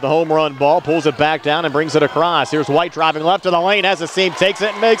 thought about the home run ball, pulls it back down and brings it across. Here's White driving left to the lane, has a seam, takes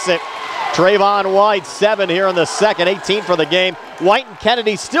it and makes it. Trayvon White, 7 here in the second, 18 for the game. White and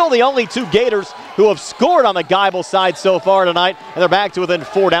Kennedy still the only two Gators who have scored on the Geibel side so far tonight, and they're back to within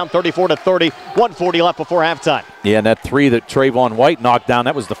 4, down 34-30, 1:40 left before halftime. Yeah, and that three that Trayvon White knocked down,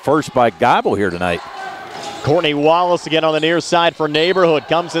 that was the first by Geibel here tonight. Courtney Wallace again on the near side for Neighborhood,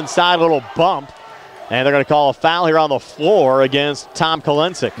 comes inside, a little bump, and they're going to call a foul here on the floor against Tom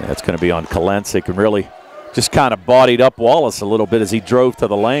Kolensik. Yeah, that's going to be on Kolensik, and really just kind of bodied up Wallace a little bit as he drove to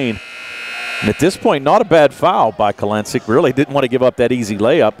the lane. And at this point, not a bad foul by Kolensik. Really didn't want to give up that easy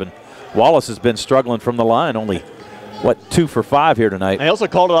layup, and Wallace has been struggling from the line. Only, 2 for 5 here tonight. They also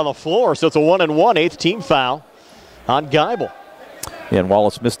called it on the floor, so it's a 1-and-1, 8th team foul on Geibel. Yeah, and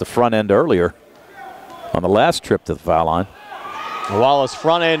Wallace missed the front end earlier on the last trip to the foul line. Wallace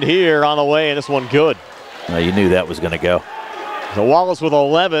front end here on the way, and this one good. You knew that was going to go. So Wallace with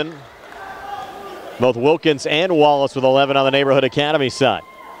 11. Both Wilkins and Wallace with 11 on the Neighborhood Academy side.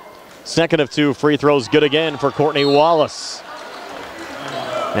 Second of 2 free throws good again for Courtney Wallace.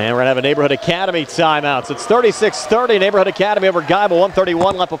 And we're going to have a Neighborhood Academy timeout. So it's 36-30, Neighborhood Academy over Geibel,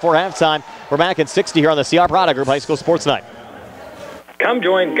 1:31 left before halftime. We're back at 60 here on the CR Product Group High School Sports Night. Come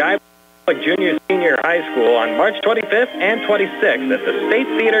join Geibel Junior Senior High School on March 25th and 26th at the State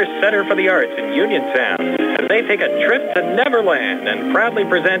Theater Center for the Arts in Uniontown as they take a trip to Neverland and proudly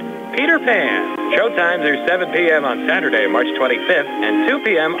present Peter Pan. Showtimes are 7 p.m. on Saturday, March 25th and 2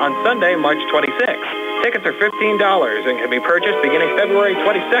 p.m. on Sunday, March 26th. Tickets are $15 and can be purchased beginning February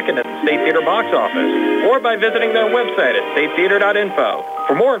 22nd at the State Theater box office or by visiting their website at statetheater.info.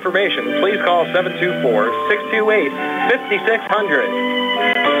 For more information, please call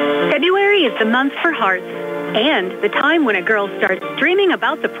 724-628-5600. February is the month for hearts and the time when a girl starts dreaming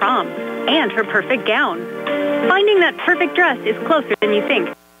about the prom and her perfect gown. Finding that perfect dress is closer than you think.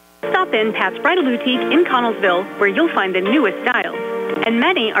 Stop in Pat's Bridal Boutique in Connellsville, where you'll find the newest styles, and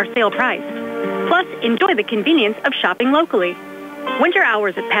many are sale priced. Plus, enjoy the convenience of shopping locally. Winter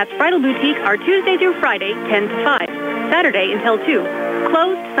hours at Pat's Bridal Boutique are Tuesday through Friday, 10 to 5, Saturday until 2,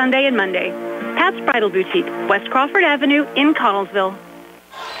 closed Sunday and Monday. Pat's Bridal Boutique, West Crawford Avenue in Connellsville.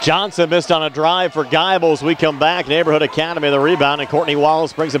 Johnson missed on a drive for Geibel as we come back. Neighborhood Academy the rebound, and Courtney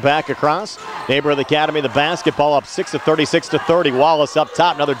Wallace brings it back across. Neighborhood Academy the basketball up 6 to 36-30. Wallace up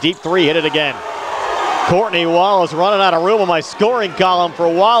top, another deep three, hit it again. Courtney Wallace running out of room on my scoring column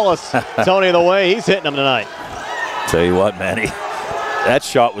for Wallace. Tony, the way he's hitting them tonight. Tell you what, Manny, that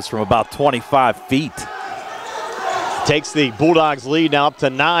shot was from about 25 feet. Takes the Bulldogs lead now up to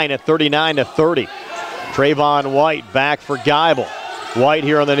 9 at 39-30. Trayvon White back for Geibel. White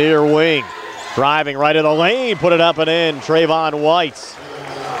here on the near wing. Driving right in the lane, put it up and in. Trayvon White.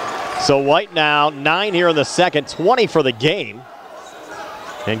 So White now 9 here in the second, 20 for the game.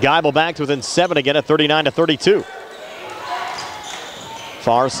 And Geibel back to within 7 again at 39-32.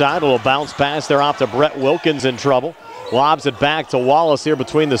 Far side, a little bounce pass there off to Brett Wilkins in trouble. Lobs it back to Wallace here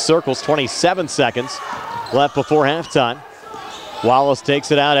between the circles. 27 seconds left before halftime. Wallace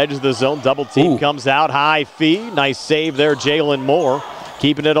takes it out, edge of the zone, double team comes out, high feed. Nice save there, Jalen Moore.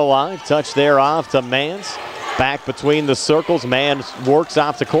 Keeping it alive, touch there off to Mans. Back between the circles, Mans works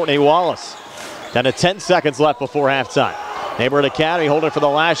off to Courtney Wallace. Down to 10 seconds left before halftime. Neighborhood Academy holding for the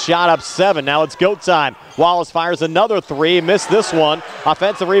last shot, up 7. Now it's go time. Wallace fires another 3, missed this one.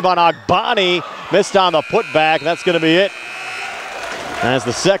 Offensive rebound, Agbani missed on the putback. That's going to be it. As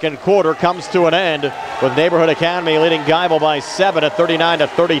the second quarter comes to an end with Neighborhood Academy leading Geibel by 7 at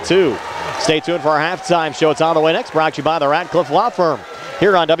 39-32. Stay tuned for our halftime show. It's on the way next, brought to you by the Radcliffe Law Firm.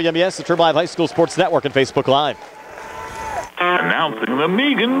 Here on WMBS, the Triple Live High School Sports Network and Facebook Live. Announcing the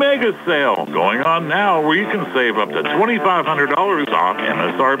Megan Mega Sale going on now, where you can save up to $2,500 off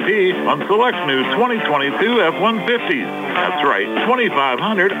MSRP on select new 2022 F-150s. That's right,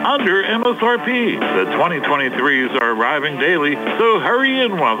 $2,500 under MSRP. The 2023s are arriving daily, so hurry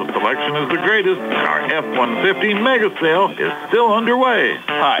in while the selection is the greatest. Our F-150 Mega Sale is still underway.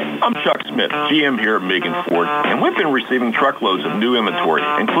 Hi, I'm Chuck Smith, GM here at Megan Ford, and we've been receiving truckloads of new inventory,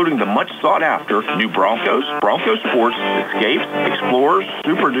 including the much sought-after new Broncos, Bronco Sports, Escapes, Explorers,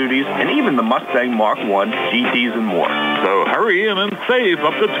 Super Duties, and even the Mustang Mach-1, GTs, and more. So hurry in and save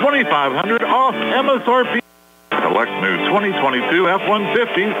up to $2,500 off MSRP. Select new 2022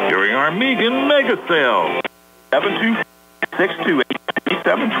 F-150s during our Megan Mega Sale.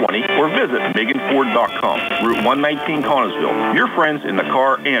 72628-3720 or visit MeganFord.com. Route 119 Connellsville. Your friends in the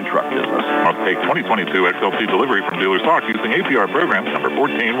car and truck business. Must take 2022 XLT delivery from dealer stock using APR program number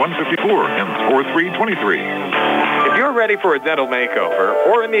 14154 and score 323. If If you're ready for a dental makeover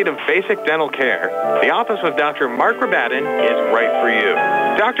or in need of basic dental care, the office of Dr. Mark Rabatin is right for you.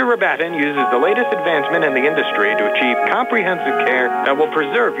 Dr. Rabatin uses the latest advancement in the industry to achieve comprehensive care that will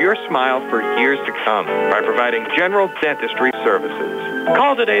preserve your smile for years to come by providing general dentistry services.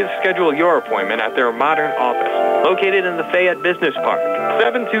 Call today to schedule your appointment at their modern office, located in the Fayette Business Park,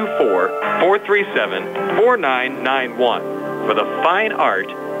 724-437-4991, for the fine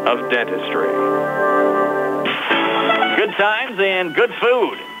art of dentistry. Good times and good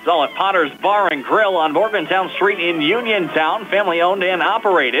food. It's all at Potter's Bar and Grill on Morgantown Street in Uniontown, family owned and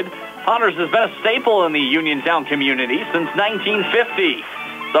operated. Potter's has been a staple in the Uniontown community since 1950.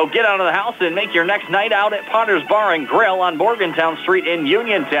 So get out of the house and make your next night out at Potter's Bar and Grill on Morgantown Street in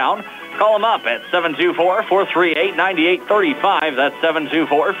Uniontown. Call them up at 724-438-9835. That's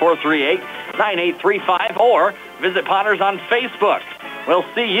 724-438-9835. Or visit Potter's on Facebook. We'll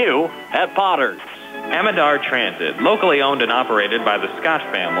see you at Potter's. Amador Transit, locally owned and operated by the Scott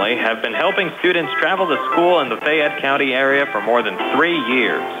family, have been helping students travel to school in the Fayette County area for more than 3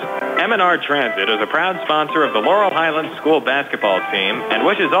 years. Amador Transit is a proud sponsor of the Laurel Highlands School basketball team and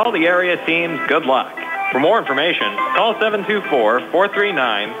wishes all the area teams good luck. For more information, call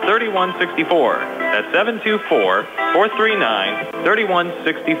 724-439-3164. That's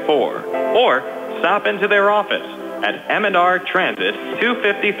 724-439-3164. Or stop into their office at Amador Transit,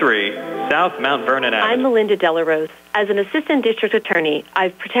 253 South Mount Vernon Avenue. I'm Melinda Delarose. As an assistant district attorney,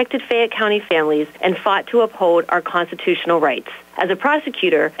 I've protected Fayette County families and fought to uphold our constitutional rights. As a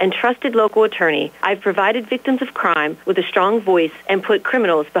prosecutor and trusted local attorney, I've provided victims of crime with a strong voice and put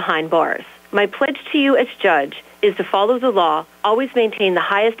criminals behind bars. My pledge to you as judge is to follow the law, always maintain the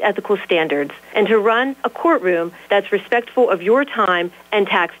highest ethical standards, and to run a courtroom that's respectful of your time and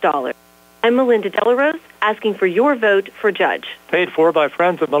tax dollars. I'm Melinda Delarose, asking for your vote for judge. Paid for by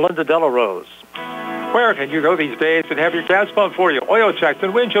friends of Melinda Delarose. Where can you go these days and have your gas pumped for you? Oil checks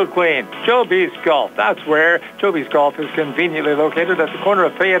and windshield clean. Joby's Golf. That's where. Joby's Golf is conveniently located at the corner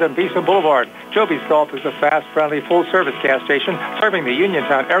of Fayette and Beeson Boulevard. Joby's Golf is a fast, friendly, full-service gas station serving the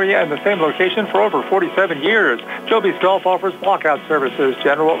Uniontown area in the same location for over 47 years. Joby's Golf offers lockout services,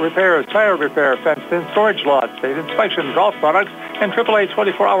 general repairs, tire repair, fenced-in storage lots, state inspection, golf products, and AAA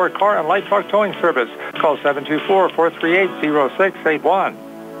 24-hour car and light truck towing service. Call 724-438-0681.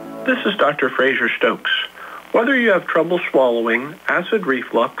 This is Dr. Fraser Stokes. Whether you have trouble swallowing, acid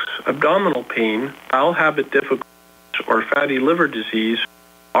reflux, abdominal pain, bowel habit difficulties, or fatty liver disease,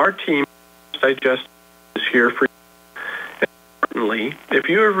 our team Digest is here for you. Importantly, if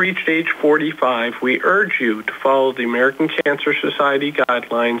you have reached age 45, we urge you to follow the American Cancer Society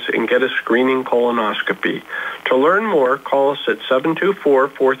guidelines and get a screening colonoscopy. To learn more, call us at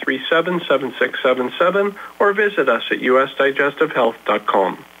 724-437-7677 or visit us at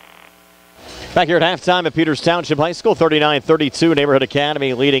usdigestivehealth.com. Back here at halftime at Peters Township High School, 39-32, Neighborhood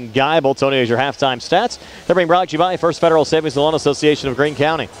Academy leading Geibel. Tony, has your halftime stats. They're being brought to you by First Federal Savings and Loan Association of Greene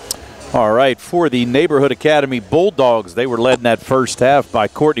County. All right, for the Neighborhood Academy Bulldogs, they were led in that first half by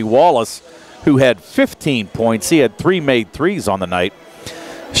Courtney Wallace, who had 15 points. He had 3 made threes on the night.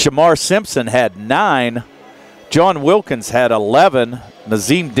 Shamar Simpson had 9. John Wilkins had 11.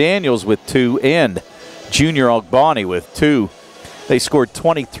 Nazim Daniels with 2, and Junior Ogbani with 2. They scored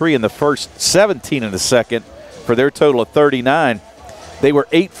 23 in the first, 17 in the second, for their total of 39. They were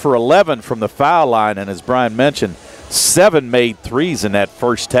 8 for 11 from the foul line, and as Brian mentioned, 7 made threes in that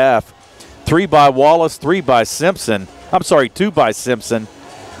first half. 3 by Wallace, 3 by Simpson. 2 by Simpson,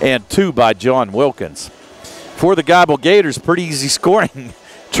 and 2 by John Wilkins. For the Geibel Gators, pretty easy scoring.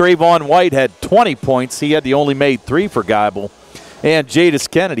 Trayvon White had 20 points. He had the only made 3 for Geibel. And Jadis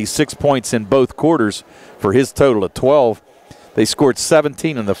Kennedy, 6 points in both quarters for his total of 12. They scored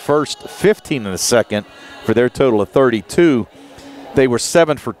 17 in the first, 15 in the second for their total of 32. They were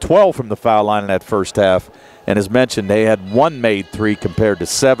 7 for 12 from the foul line in that first half. And as mentioned, they had 1 made 3 compared to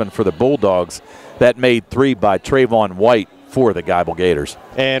 7 for the Bulldogs. That made 3 by Trayvon White for the Geibel Gators.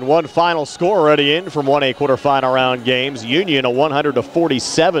 And one final score already in from 1A quarterfinal round games. Union, a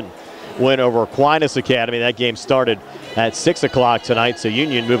 100-47 win over Aquinas Academy. That game started at 6 o'clock tonight, so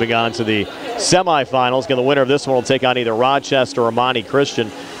Union moving on to the semifinals. Again, the winner of this one will take on either Rochester or Monty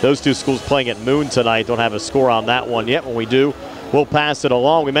Christian. Those two schools playing at Moon tonight. Don't have a score on that one yet. When we do, we'll pass it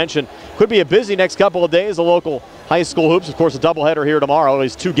along. We mentioned could be a busy next couple of days. The local high school hoops, of course, a doubleheader here tomorrow.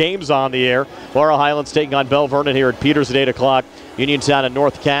 There's 2 games on the air. Laurel Highlands taking on Bell Vernon here at Peters at 8 o'clock. Uniontown and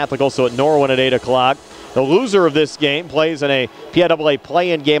North Catholic also at Norwin at 8 o'clock. The loser of this game plays in a PIAA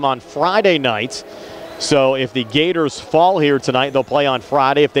play-in game on Friday night. So if the Gators fall here tonight, they'll play on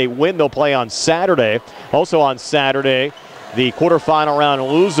Friday. If they win, they'll play on Saturday. Also on Saturday, The quarterfinal round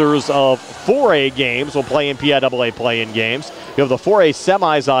losers of 4A games will play in PIAA play-in games. You have the 4A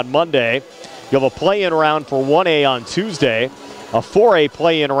semis on Monday. You have a play-in round for 1A on Tuesday, a 4A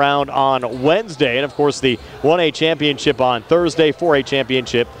play-in round on Wednesday, and of course the 1A championship on Thursday, 4A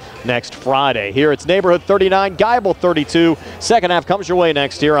championship next Friday. Here it's Neighborhood 39, Geibel 32. Second half comes your way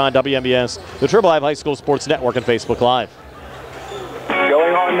next here on WMBS, the Triple I High School Sports Network and Facebook Live.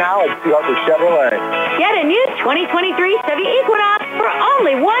 Going on now at Seahawks Chevrolet. Get a new 2023 Chevy Equinox for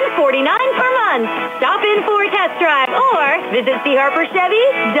only $149 per month. Stop in for a test drive or visit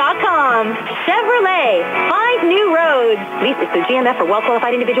charperchevy.com. Chevrolet, find new roads. Lease excludes GMF for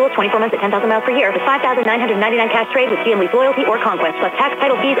well-qualified individuals, 24 months at 10,000 miles per year with $5,999 cash trade with GM Lease Loyalty or Conquest, plus tax,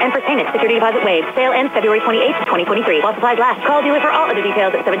 title fees, and first payment. Security deposit waived. Sale ends February 28th, 2023. While supplies last. Call dealer for all other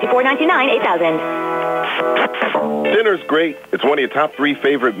details at 724-99-8000. Dinner's great. It's one of your top 3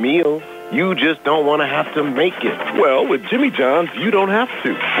 favorite meals. You just don't want to have to make it. Well, with Jimmy John's, you don't have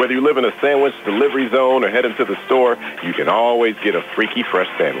to. Whether you live in a sandwich delivery zone or head into the store, you can always get a freaky fresh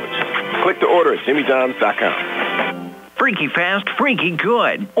sandwich. Click to order at jimmyjohns.com. Freaky fast, freaky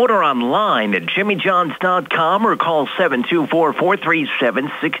good. Order online at jimmyjohns.com or call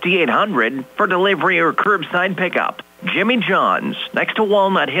 724-437-6800 for delivery or curbside pickup. Jimmy John's, next to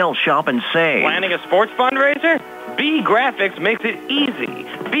Walnut Hill. Shop and save. Planning a sports fundraiser? B Graphics makes it easy.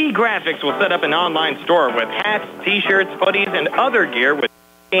 B Graphics will set up an online store with hats, t-shirts, hoodies, and other gear with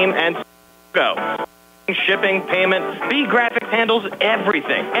game and go. Shipping, payment, B Graphics handles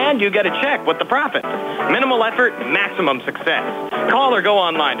everything, and you get a check with the profit. Minimal effort, maximum success. Call or go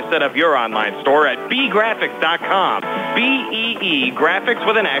online to set up your online store at bgraphics.com. B-E-E, graphics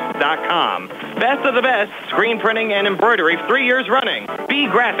with an X.com. Best of the best, screen printing and embroidery 3 years running.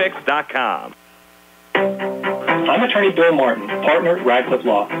 bgraphics.com. I'm attorney Bill Martin, partner at Radcliffe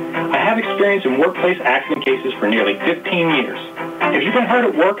Law. I have experience in workplace accident cases for nearly 15 years. Have you been hurt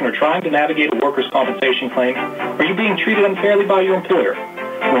at work and are trying to navigate a workers' compensation claim? Are you being treated unfairly by your employer?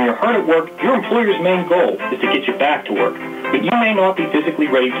 When you're hurt at work, your employer's main goal is to get you back to work, but you may not be physically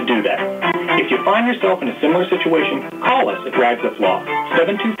ready to do that. If you find yourself in a similar situation, call us at Radcliffe Law,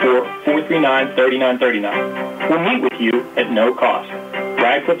 724-439-3939. We'll meet with you at no cost.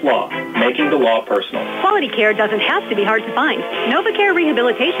 Radcliffe Law, making the law personal. Quality care doesn't have to be hard to find. NovaCare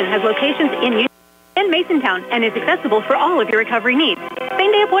Rehabilitation has locations in Union and Masontown and is accessible for all of your recovery needs.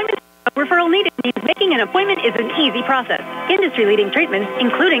 Same-day appointments. Referral needed means making an appointment is an easy process. Industry-leading treatments,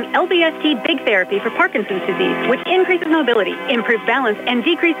 including LBST Big Therapy for Parkinson's disease, which increases mobility, improves balance, and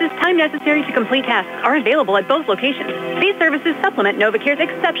decreases time necessary to complete tasks, are available at both locations. These services supplement NovaCare's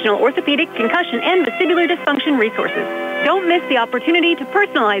exceptional orthopedic, concussion, and vestibular dysfunction resources. Don't miss the opportunity to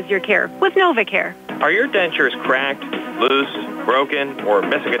personalize your care with NovaCare. Are your dentures cracked, loose, broken, or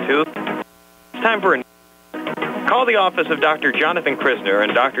missing a tooth? It's time for a Call the office of Dr. Jonathan Krisner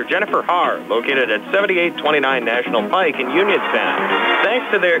and Dr. Jennifer Haar, located at 7829 National Pike in Uniontown. Thanks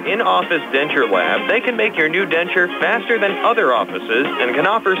to their in-office denture lab, they can make your new denture faster than other offices and can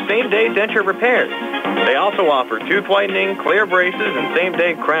offer same-day denture repairs. They also offer tooth whitening, clear braces, and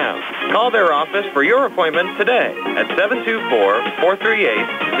same-day crowns. Call their office for your appointment today at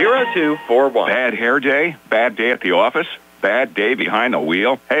 724-438-0241. Bad hair day? Bad day at the office? Bad day behind the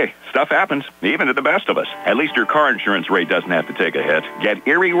wheel? Hey, stuff happens, even to the best of us. At least your car insurance rate doesn't have to take a hit. Get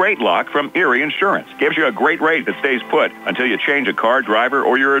Erie Rate Lock from Erie Insurance. Gives you a great rate that stays put until you change a car, driver,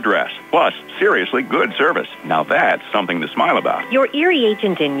 or your address. Plus, seriously good service. Now that's something to smile about. Your Erie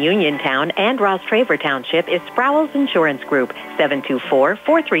agent in Uniontown and Ross Traver Township is Sprowell's Insurance Group,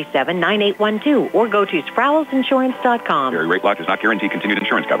 724-437-9812, or go to sprowellsinsurance.com. Erie Rate Lock does not guarantee continued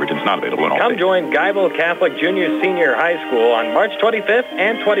insurance coverage and is not available in all states. Come join Geibel Catholic Junior Senior High School on March 25th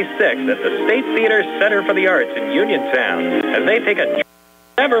and 26th at the State Theater Center for the Arts in Uniontown as they take a trip to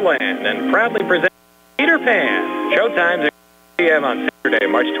Neverland and proudly present Peter Pan. Showtimes at 2 p.m. on Saturday,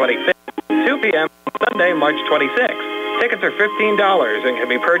 March 25th, 2 p.m. on Sunday, March 26th. Tickets are $15 and can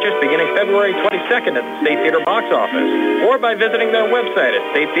be purchased beginning February 22nd at the State Theater box office or by visiting their website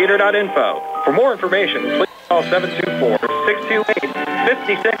at statetheater.info. For more information, please call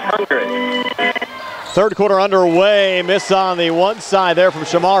 724-628-5600. Third quarter underway. Miss on the one side there from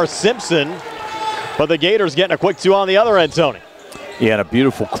Shamar Simpson. But the Gators getting a quick two on the other end, Tony. Yeah, and a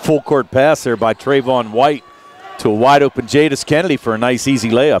beautiful full court pass there by Trayvon White to a wide open Jadis Kennedy for a nice easy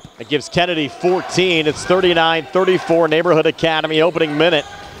layup. It gives Kennedy 14. It's 39-34 Neighborhood Academy opening minute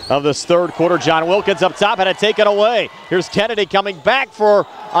of this third quarter. John Wilkins up top had it taken away. Here's Kennedy coming back for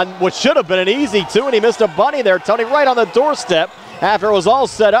on what should have been an easy two, and he missed a bunny there, Tony, right on the doorstep after it was all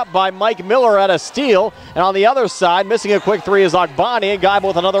set up by Mike Miller at a steal. And on the other side, missing a quick three is Ogbani, and Geibel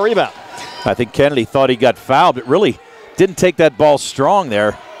with another rebound. I think Kennedy thought he got fouled, but really didn't take that ball strong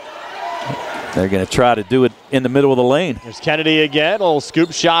there. They're going to try to do it in the middle of the lane. There's Kennedy again. A little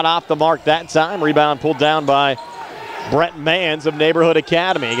scoop shot off the mark that time. Rebound pulled down by Brett Manns of Neighborhood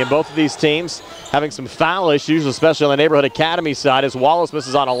Academy. Again, both of these teams having some foul issues, especially on the Neighborhood Academy side, as Wallace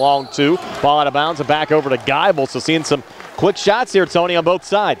misses on a long two. Ball out of bounds and back over to Geibel. So seeing some quick shots here, Tony, on both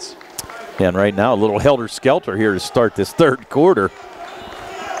sides. And right now, a little helter-skelter here to start this third quarter.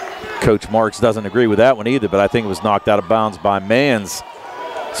 Coach Marks doesn't agree with that one either, but I think it was knocked out of bounds by Manns.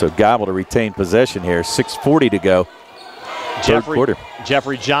 So Geibel to retain possession here. 6:40 to go. Third quarter.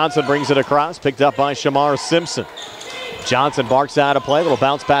 Jeffrey Johnson brings it across, picked up by Shamar Simpson. Johnson barks out of play. Little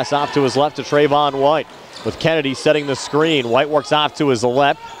bounce pass off to his left to Trayvon White. With Kennedy setting the screen. White works off to his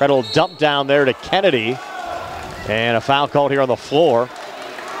left. Got a little dump down there to Kennedy. And a foul called here on the floor.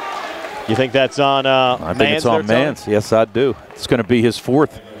 You think that's on I think it's on Manns. Yes, I do. It's going to be his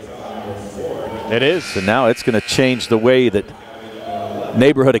fourth. It is. So now it's going to change the way that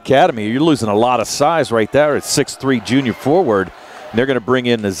Neighborhood Academy, you're losing a lot of size right there at 6'3" junior forward. And they're going to bring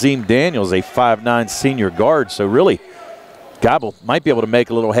in Nazim Daniels, a 5'9" senior guard. So really, Geibel might be able to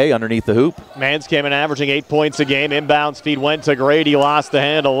make a little hay underneath the hoop. Manns came in averaging 8 points a game. Inbounds feed went to Grady, lost the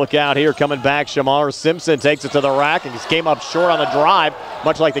handle. Look out here, coming back. Shamar Simpson takes it to the rack and just came up short on the drive,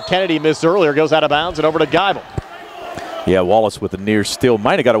 much like the Kennedy missed earlier. Goes out of bounds and over to Geibel. Yeah, Wallace with a near steal.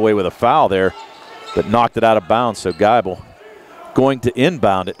 Might have got away with a foul there, but knocked it out of bounds. So Geibel going to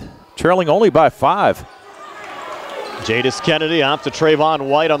inbound it, trailing only by 5. Jadis Kennedy off to Trayvon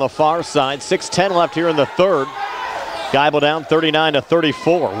White on the far side. 6:10 left here in the third. Geibel down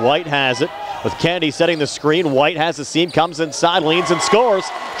 39-34. White has it with Kennedy setting the screen. White has the seam, comes inside, leans and scores.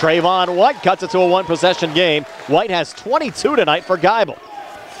 Trayvon White cuts it to a one-possession game. White has 22 tonight for Geibel.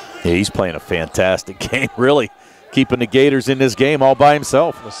 Yeah, he's playing a fantastic game, really. Keeping the Gators in this game all by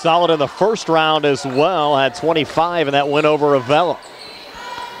himself. Was solid in the first round as well. Had 25 in that win over Avella.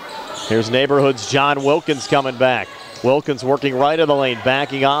 Here's Neighborhood's John Wilkins coming back. Wilkins working right of the lane,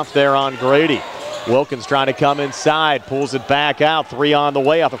 backing off there on Grady. Wilkins trying to come inside, pulls it back out. 3 on the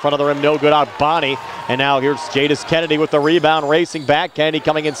way, off the front of the rim, no good out Bonnie. And now here's Jadis Kennedy with the rebound, racing back. Kennedy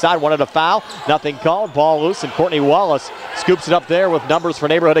coming inside, wanted a foul, nothing called. Ball loose, and Courtney Wallace scoops it up there with numbers for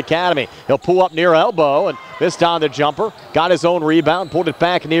Neighborhood Academy. He'll pull up near elbow and missed on the jumper. Got his own rebound, pulled it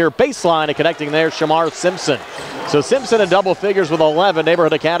back near baseline, and connecting there, Shamar Simpson. So Simpson in double figures with 11.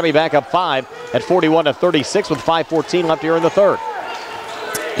 Neighborhood Academy back up 5 at 41-36 with 5:14 left here in the third.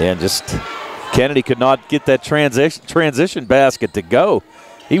 And just Kennedy could not get that transition basket to go.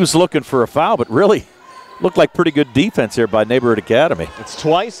 He was looking for a foul, but really looked like pretty good defense here by Neighborhood Academy. It's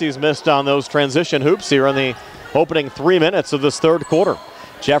twice he's missed on those transition hoops here in the opening 3 minutes of this third quarter.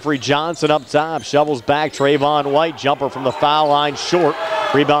 Jeffrey Johnson up top, shovels back. Trayvon White, jumper from the foul line, short.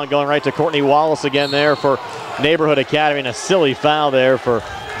 Rebound going right to Courtney Wallace again there for Neighborhood Academy, and a silly foul there for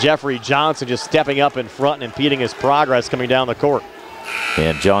Jeffrey Johnson, just stepping up in front and impeding his progress coming down the court.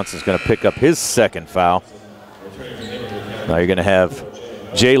 And Johnson's going to pick up his second foul. Now you're going to have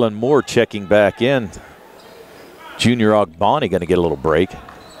Jalen Moore checking back in. Junior Ogbani going to get a little break.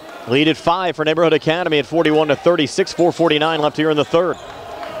 Lead at 5 for Neighborhood Academy at 41-36, 4:49 left here in the third.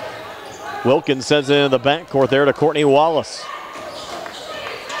 Wilkins sends it in the backcourt there to Courtney Wallace.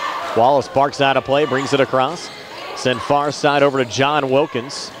 Wallace barks out of play, brings it across. Send far side over to John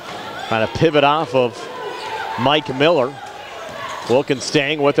Wilkins. Trying to pivot off of Mike Miller. Wilkins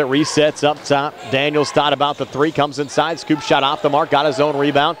staying with it, resets up top. Daniels thought about the 3, comes inside, scoop shot off the mark, got his own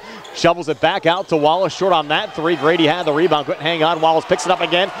rebound. Shovels it back out to Wallace, short on that 3. Grady had the rebound, couldn't hang on. Wallace picks it up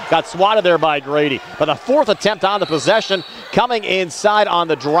again, got swatted there by Grady. But the 4th attempt on the possession, coming inside on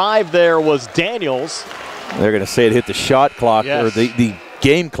the drive there was Daniels. They're going to say it hit the shot clock, yes, or the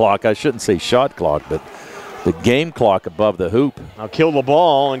game clock. I shouldn't say shot clock, but the game clock above the hoop. I'll kill the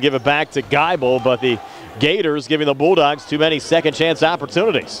ball and give it back to Geibel, but the Gators giving the Bulldogs too many second chance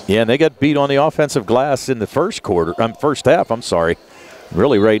opportunities. Yeah, and they got beat on the offensive glass in the first half.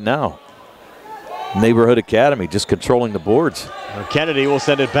 Really right now. Neighborhood Academy just controlling the boards. Kennedy will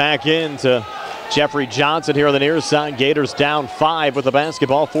send it back in to Jeffrey Johnson here on the near side. Gators down 5 with the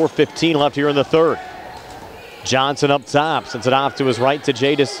basketball. 4:15 left here in the third. Johnson up top, sends it off to his right to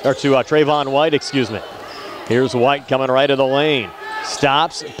Trayvon White, Here's White coming right of the lane.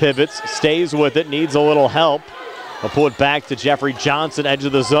 Stops, pivots, stays with it, needs a little help. We'll pull it back to Jeffrey Johnson, edge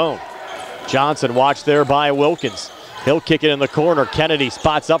of the zone. Johnson watched there by Wilkins. He'll kick it in the corner. Kennedy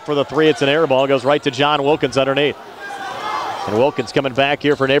spots up for the 3. It's an air ball. Goes right to John Wilkins underneath. And Wilkins coming back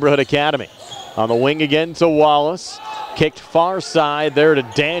here for Neighborhood Academy. On the wing again to Wallace. Kicked far side there to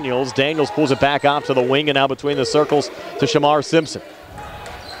Daniels. Daniels pulls it back off to the wing and now between the circles to Shamar Simpson.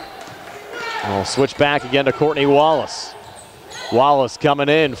 We'll switch back again to Courtney Wallace. Wallace coming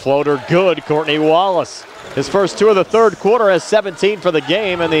in, floater good, Courtney Wallace. His first two of the third quarter has 17 for the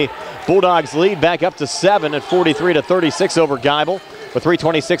game, and the Bulldogs lead back up to 7 at 43-36 over Geibel with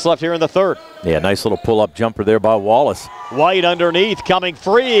 3:26 left here in the third. Yeah, nice little pull-up jumper there by Wallace. White underneath, coming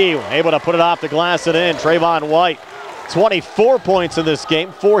free, able to put it off the glass and in. Trayvon White, 24 points in this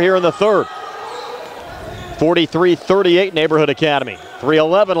game, 4 here in the third. 43-38 Neighborhood Academy.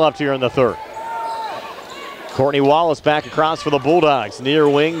 3:11 left here in the third. Courtney Wallace back across for the Bulldogs. Near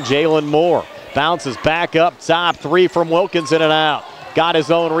wing, Jalen Moore. Bounces back up top, 3 from Wilkins, in and out. Got his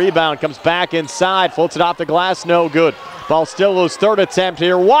own rebound, comes back inside, floats it off the glass, no good. Balstillo's third attempt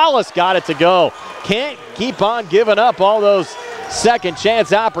here. Wallace got it to go. Can't keep on giving up all those second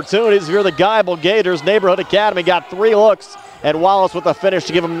chance opportunities. If you're the Geibel Gators, Neighborhood Academy got 3 looks, and Wallace with a finish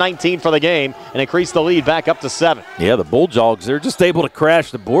to give him 19 for the game and increase the lead back up to 7. Yeah, the Bulldogs, they're just able to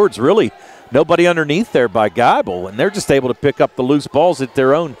crash the boards. Really, nobody underneath there by Geibel, and they're just able to pick up the loose balls at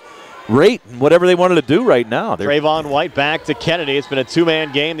their own rate and whatever they wanted to do right now. Trayvon White back to Kennedy. It's been a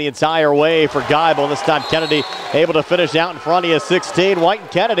 2-man game the entire way for Geibel. This time Kennedy able to finish out in front of 16. White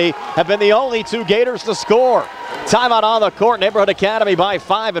and Kennedy have been the only 2 Gators to score. Timeout on the court. Neighborhood Academy by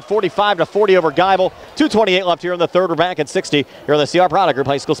 5 at 45-40 over Geibel. 2:28 left here in the third. We're back at 60 here on the CR Product Group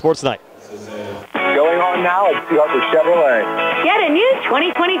High School Sports Night. Going on now at C. Harper Chevrolet. Get a new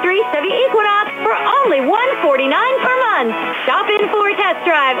 2023 Chevy Equinox for only $149 per month. Stop in for a test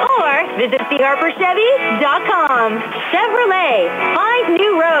drive or visit CHarperChevy.com. Chevrolet, find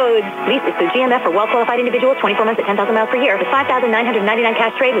new roads. Lease excludes GMF for well-qualified individuals, 24 months at 10,000 miles per year with $5,999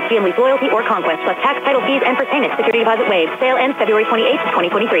 cash trade with GM Lease Loyalty or Conquest, plus tax, title fees, and first payment. Security deposit waived. Sale ends February 28th,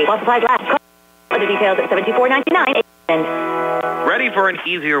 2023. While supplies last. Other details at 72499. Ready for an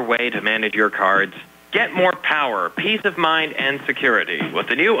easier way to manage your cards? Get more power, peace of mind, and security with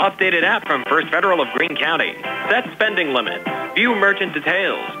the new updated app from First Federal of Greene County. Set spending limits, view merchant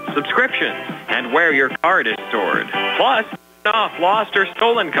details, subscriptions, and where your card is stored. Plus, off lost or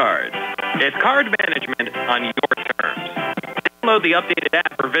stolen cards. It's card management on your terms. Download the updated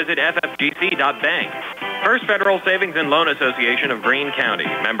app or visit ffgc.bank. First Federal Savings and Loan Association of Greene County.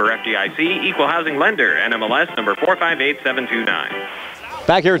 Member FDIC, Equal Housing Lender, NMLS number 458729.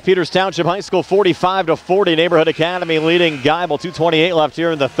 Back here at Peters Township High School, 45-40. Neighborhood Academy leading Geibel. 2:28 left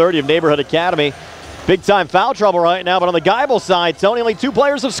here in the third of Neighborhood Academy. Big time foul trouble right now, but on the Geibel side, Tony, only 2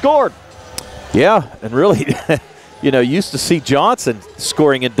 players have scored. Yeah, and really, used to see Johnson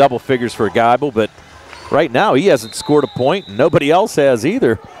scoring in double figures for Geibel, but right now he hasn't scored a point, and nobody else has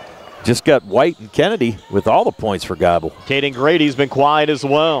either. Just got White and Kennedy with all the points for Geibel. Caden Grady's been quiet as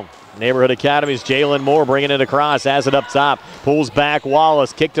well. Neighborhood Academy's Jalen Moore bringing it across, has it up top, pulls back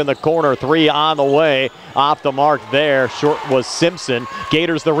Wallace, kicked in the corner, 3 on the way, off the mark there. Short was Simpson.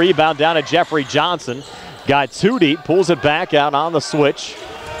 Gators the rebound down to Jeffrey Johnson. Got 2 deep, pulls it back out on the switch.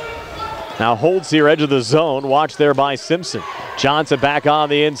 Now holds here, edge of the zone. Watch there by Simpson. Johnson back on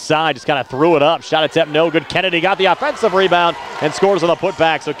the inside, just kind of threw it up. Shot attempt no good. Kennedy got the offensive rebound and scores on the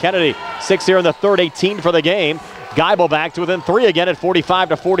putback. So Kennedy, 6 here in the third, 18 for the game. Geibel back to within 3 again at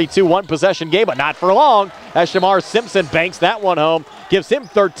 45-42. 1 possession game, but not for long as Shamar Simpson banks that one home. Gives him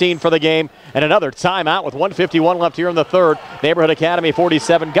 13 for the game and another timeout with 1:51 left here in the third. Neighborhood Academy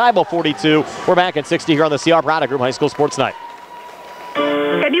 47, Geibel 42. We're back at 60 here on the CR Product Group High School Sports Night.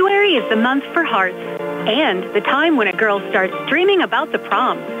 February is the month for hearts and the time when a girl starts dreaming about the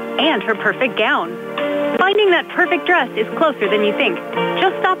prom and her perfect gown. Finding that perfect dress is closer than you think.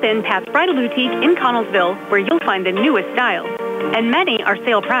 Just stop in Pat's Bridal Boutique in Connellsville, where you'll find the newest styles, and many are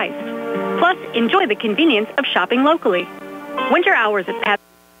sale priced. Plus, enjoy the convenience of shopping locally. Winter hours at Pat's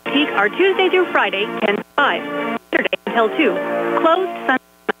Boutique are Tuesday through Friday, 10 to 5, Saturday until 2, closed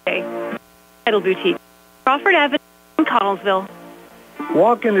Sunday. Bridal Boutique, Crawford Avenue in Connellsville.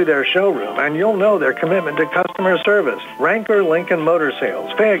 Walk into their showroom and you'll know their commitment to customer service. Ranker Lincoln Motor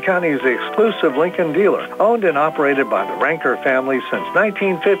Sales, Fayette County's exclusive Lincoln dealer, owned and operated by the Ranker family since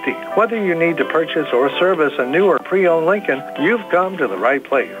 1950. Whether you need to purchase or service a new or pre-owned Lincoln, you've come to the right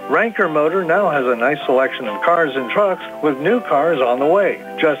place. Ranker Motor now has a nice selection of cars and trucks with new cars on the way.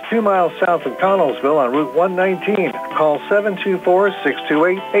 Just 2 miles south of Connellsville on Route 119. Call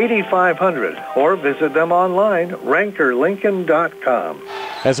 724-628-8500 or visit them online, rankerlincoln.com.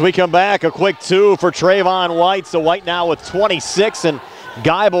 As we come back, a quick 2 for Trayvon White. So White now with 26, and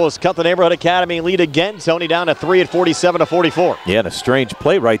Geibel has cut the Neighborhood Academy lead again. Tony down to 3 at 47-44. Yeah, and a strange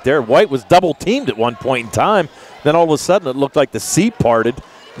play right there. White was double teamed at one point in time. Then all of a sudden it looked like the sea parted,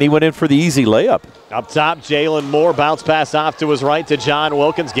 and he went in for the easy layup. Up top, Jalen Moore, bounce pass off to his right to John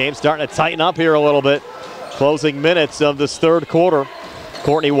Wilkins. Game starting to tighten up here a little bit. Closing minutes of this third quarter.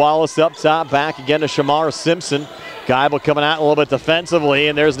 Courtney Wallace up top, back again to Shamar Simpson. Geibel coming out a little bit defensively,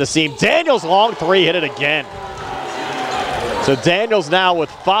 and there's Naseem Daniels, long three, hit it again. So Daniels now with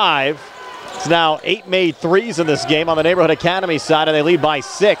 5. It's now 8 made threes in this game on the Neighborhood Academy side, and they lead by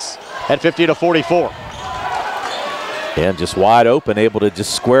 6 at 50-44. And just wide open, able to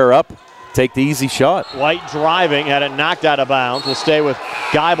just square up, take the easy shot. White driving, had it knocked out of bounds. We'll stay with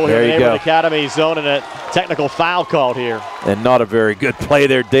Geibel here in the Neighborhood Academy zone, and a technical foul called here. And not a very good play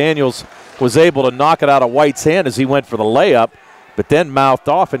there. Daniels was able to knock it out of White's hand as he went for the layup, but then mouthed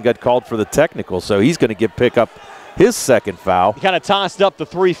off and got called for the technical, so he's going to pick up his second foul. He kind of tossed up the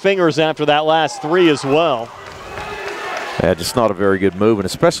 3 fingers after that last 3 as well. Yeah, just not a very good move, and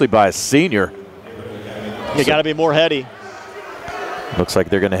especially by a senior. You got to be more heady. Looks like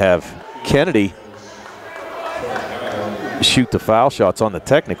they're going to have Kennedy shoot the foul shots on the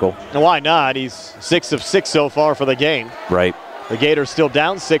technical. And why not? He's 6 of 6 so far for the game. Right. The Gators still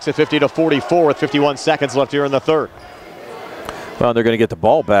down 6 at 50-44 with 51 seconds left here in the third. Well, they're going to get the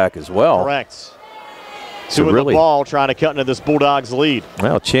ball back as well. Correct. Two with the ball trying to cut into this Bulldogs lead.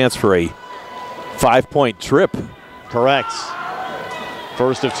 Well, chance for a 5-point trip. Correct.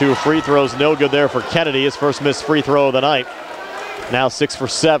 First of 2 free throws, no good there for Kennedy. His first missed free throw of the night. Now 6 for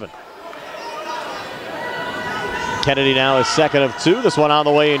 7. Kennedy now is 2nd of 2. This one on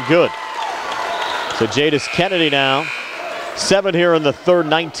the way and good. So Jadis Kennedy now 7 here in the third,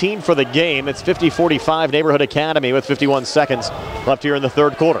 19 for the game. It's 50-45 Neighborhood Academy with 51 seconds left here in the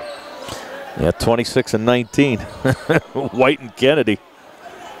third quarter. Yeah, 26 and 19. White and Kennedy.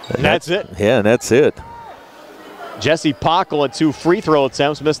 And that's it. Yeah, and that's it. Jesse Pockel had 2 free throw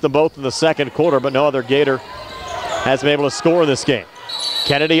attempts, missed them both in the second quarter, but no other Gator has been able to score in this game.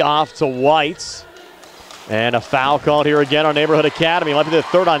 Kennedy off to White. And a foul called here again on Neighborhood Academy. Might be the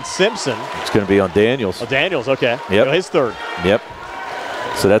third on Simpson. It's going to be on Daniels. Oh, Daniels, okay. Yep. His third. Yep.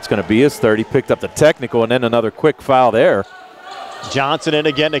 So that's going to be his third. He picked up the technical and then another quick foul there. Johnson in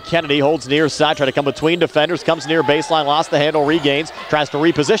again to Kennedy, holds near side, trying to come between defenders, comes near baseline, lost the handle, regains, tries to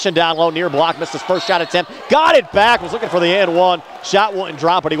reposition down low, near block, missed his first shot attempt, got it back, was looking for the and one, shot wouldn't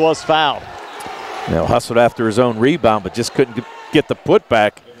drop, but he was fouled. Now hustled after his own rebound, but just couldn't get the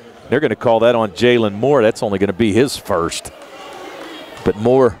putback. They're going to call that on Jalen Moore. That's only going to be his first. But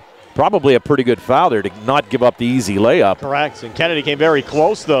Moore, probably a pretty good foul there to not give up the easy layup. Correct, and Kennedy came very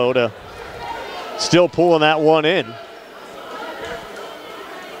close, though, to still pulling that one in.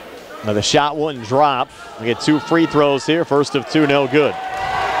 Now the shot wouldn't drop. We get 2 free throws here. First of 2, no good.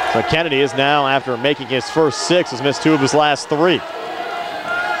 So Kennedy is now, after making his first 6, has missed 2 of his last 3.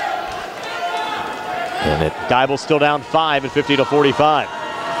 And Geibel still down 5 at 50-45.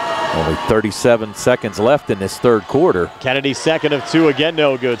 Only 37 seconds left in this third quarter. Kennedy 2nd of 2, again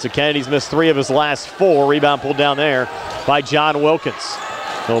no good. So Kennedy's missed 3 of his last 4. Rebound pulled down there by John Wilkins.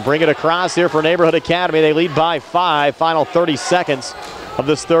 They'll bring it across here for Neighborhood Academy. They lead by 5. Final 30 seconds of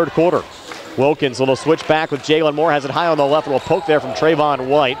this third quarter. Wilkins, a little switch back with Jalen Moore, has it high on the left, a little poke there from Trayvon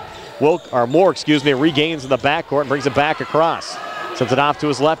White. Moore, regains in the backcourt and brings it back across. Sends it off to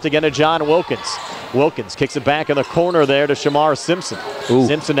his left again to John Wilkins. Wilkins kicks it back in the corner there to Shamar Simpson. Ooh.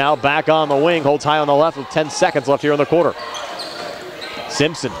 Simpson now back on the wing, holds high on the left with 10 seconds left here in the quarter.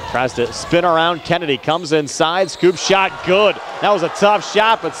 Simpson tries to spin around Kennedy, comes inside, scoop shot, good. That was a tough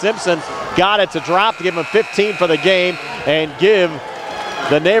shot, but Simpson got it to drop to give him 15 for the game and give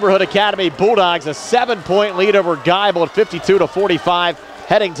the Neighborhood Academy Bulldogs a 7-point lead over Geibel at 52-45,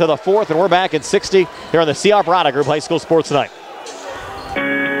 heading to the fourth, and we're back at 60 here on the C.R. Brada Group High School Sports Tonight.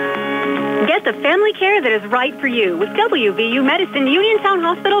 Get the family care that is right for you with WVU Medicine Uniontown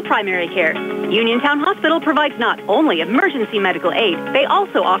Hospital Primary Care. Uniontown Hospital provides not only emergency medical aid, they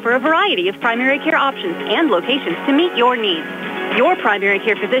also offer a variety of primary care options and locations to meet your needs. Your primary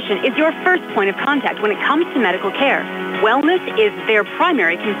care physician is your first point of contact when it comes to medical care. Wellness is their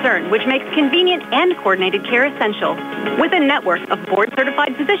primary concern, which makes convenient and coordinated care essential. With a network of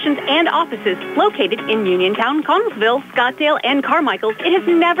board-certified physicians and offices located in Uniontown, Connellsville, Scottsdale, and Carmichael, it has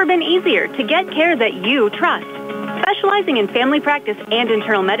never been easier to get care that you trust. Specializing in family practice and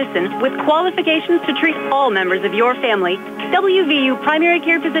internal medicine with qualifications to treat all members of your family, WVU primary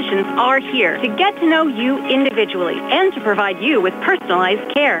care physicians are here to get to know you individually and to provide you with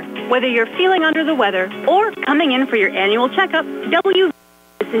personalized care. Whether you're feeling under the weather or coming in for your annual checkup, WVU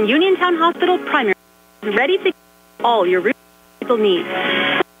in Uniontown Hospital Primary is ready to all your medical needs.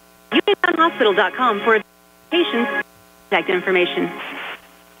 UniontownHospital.com for patient contact information.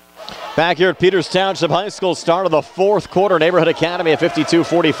 Back here at Peters Township High School, start of the fourth quarter. Neighborhood Academy a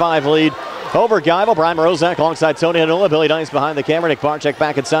 52-45 lead Over Geibel, Brian Mroziak alongside Tony Hanula, Billy Dice behind the camera, Nick Barcheck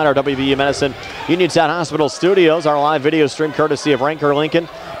back inside our WVU Medicine Uniontown Hospital studios. Our live video stream courtesy of Ranker Lincoln,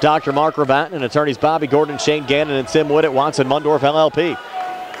 Dr. Mark Rabatin, and attorneys Bobby Gordon, Shane Gannon, and Tim Witt at Watson Mundorff LLP.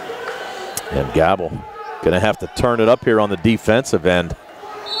 And Geibel going to have to turn it up here on the defensive end.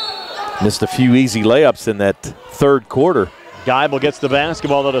 Missed a few easy layups in that third quarter. Geibel gets the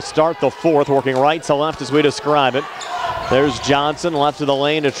basketball though to start the fourth, working right to left as we describe it. There's Johnson left of the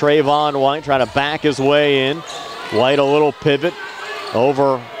lane to Trayvon White, trying to back his way in. White a little pivot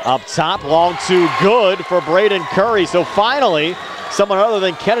over up top, long too good for Braden Curry. So finally, someone other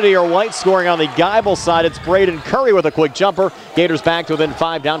than Kennedy or White scoring on the Geibel side. It's Braden Curry with a quick jumper. Gators back to within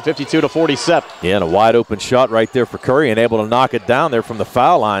 5, down 52-47. Yeah, and a wide open shot right there for Curry and able to knock it down there from the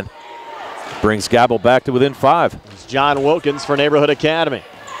foul line. Brings Geibel back to within 5. It's John Wilkins for Neighborhood Academy.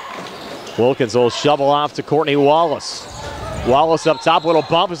 Wilkins will shovel off to Courtney Wallace. Wallace up top, little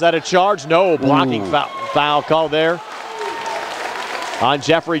bump. Is that a charge? No, blocking foul call there on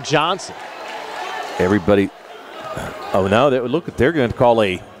Jeffrey Johnson. Everybody, oh no, they're going to call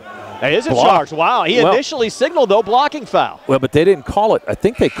a That is a charge. Wow, he initially signaled, though, blocking foul. Well, but they didn't call it. I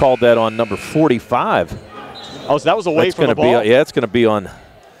think they called that on number 45. Oh, so that was away from the ball? Yeah, it's going to be on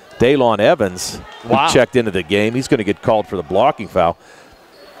Daylon Evans, who checked into the game. He's going to get called for the blocking foul.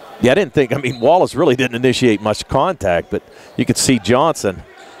 Yeah, Wallace really didn't initiate much contact, but you could see Johnson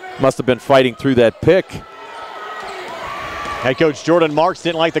must have been fighting through that pick. Head coach Jordan Marks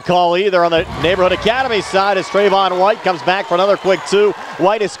didn't like the call either on the Neighborhood Academy side as Trayvon White comes back for another quick 2.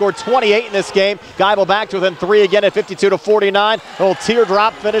 White has scored 28 in this game. Geibel back to within 3 again at 52-49. A little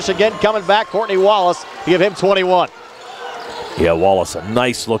teardrop finish again coming back. Courtney Wallace to give him 21. Yeah, Wallace, a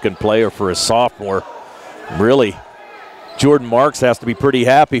nice-looking player for his sophomore. Really, Jordan Marks has to be pretty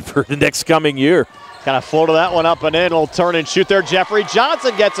happy for the next coming year. Kind of floated that one up and in. Little turn and shoot there. Jeffrey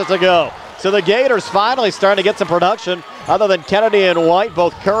Johnson gets it to go. So the Gators finally starting to get some production. Other than Kennedy and White,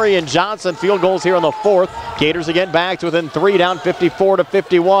 both Curry and Johnson field goals here in the fourth. Gators again back to within 3, down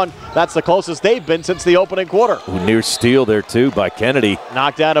 54-51. That's the closest they've been since the opening quarter. Ooh, near steal there, too, by Kennedy.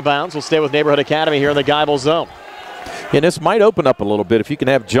 Knocked out of bounds. We'll stay with Neighborhood Academy here in the Geibel zone. And this might open up a little bit. If you can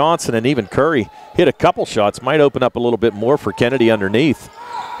have Johnson and even Curry hit a couple shots, might open up a little bit more for Kennedy underneath.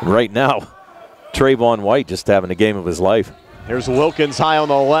 And right now, Trayvon White just having a game of his life. Here's Wilkins high on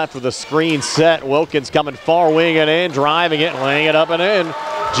the left with a screen set. Wilkins coming far wing and in, driving it, laying it up and in.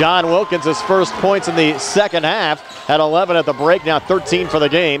 John Wilkins, his first points in the second half, had 11 at the break, now 13 for the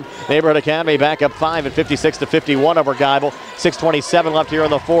game. Neighborhood Academy back up 5 at 56-51 over Geibel. 6:27 left here in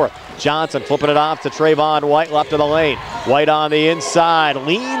the fourth. Johnson flipping it off to Trayvon White, left of the lane. White on the inside,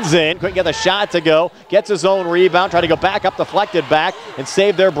 leans in, couldn't get the shot to go, gets his own rebound, trying to go back up, deflected back, and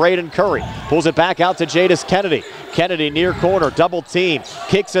save there Braden Curry. Pulls it back out to Jadis Kennedy. Kennedy near corner, double team,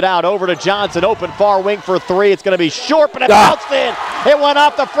 kicks it out over to Johnson, open far wing for 3. It's going to be short, but it bounced in. It went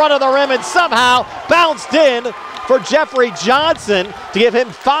off the front of the rim and somehow bounced in for Jeffrey Johnson to give him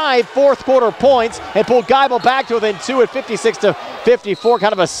 5 fourth quarter points and pull Geibel back to within 2 at 56-54.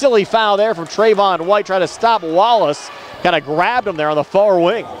 Kind of a silly foul there from Trayvon White, trying to stop Wallace. Kind of grabbed him there on the far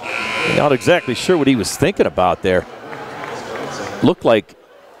wing. Not exactly sure what he was thinking about there. Looked like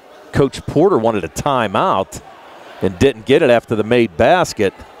Coach Porter wanted a timeout and didn't get it after the made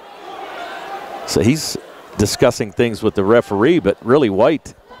basket. So he's discussing things with the referee, but really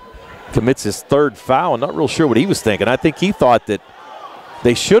White commits his third foul. I'm not real sure what he was thinking. I think he thought that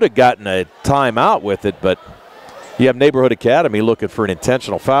they should have gotten a timeout with it, but you have Neighborhood Academy looking for an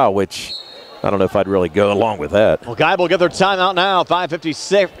intentional foul, which I don't know if I'd really go along with that. Well, Geibel get their timeout now.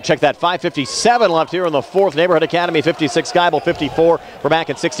 5:56. Check that. 5:57 left here in the fourth. Neighborhood Academy 56, Geibel 54. We're back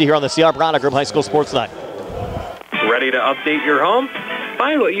at 60 here on the CR Brana Group High School Sports Night. Ready to update your home?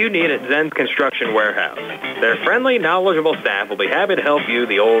 Find what you need at Zen's Construction Warehouse. Their friendly, knowledgeable staff will be happy to help you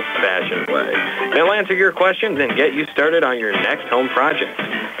the old-fashioned way. They'll answer your questions and get you started on your next home project.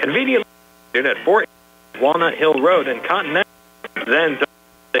 Conveniently at 4 Walnut Hill Road in Continental. Zen's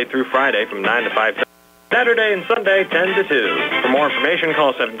Monday through Friday from 9 to 5. Saturday and Sunday 10 to 2. For more information,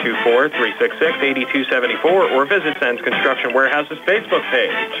 call 724-366-8274 or visit Zen's Construction Warehouse's Facebook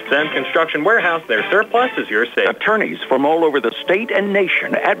page. Zen's Construction Warehouse, their surplus is your savings. Attorneys from all over the state and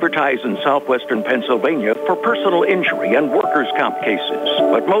nation advertise in southwestern Pennsylvania for personal injury and workers' comp cases.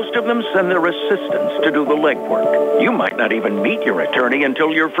 But most of them send their assistants to do the legwork. You might not even meet your attorney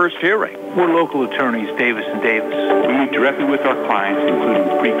until your first hearing. We're local attorneys, Davis & Davis. We meet directly with our clients, including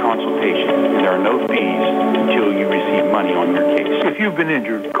free consultation. There are no fees until you receive money on your case. If you've been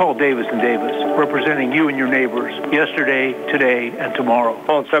injured, call Davis & Davis, representing you and your neighbors yesterday, today, and tomorrow.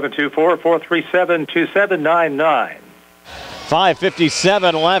 Phone 724-437-2799.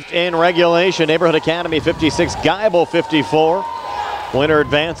 5:57 left in regulation. Neighborhood Academy 56, Geibel 54. Winner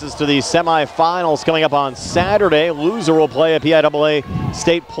advances to the semifinals coming up on Saturday. Loser will play a PIAA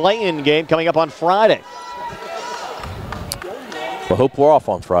state play-in game coming up on Friday. Well, hope we're off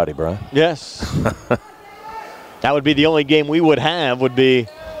on Friday, Brian. Yes. That would be the only game we would have, would be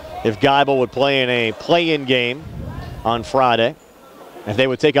if Geibel would play in a play-in game on Friday. If they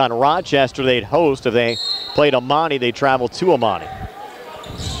would take on Rochester, they'd host. If they played Amani, they'd travel to Amani.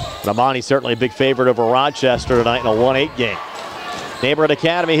 But Amani's certainly a big favorite over Rochester tonight in a 1-8 game. Neighborhood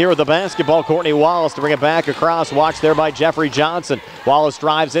Academy here with the basketball. Courtney Wallace to bring it back across. Watched there by Jeffrey Johnson. Wallace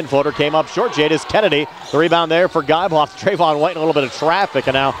drives in. Floater came up short. Jadis Kennedy. The rebound there for Geibel off Trayvon White in a little bit of traffic.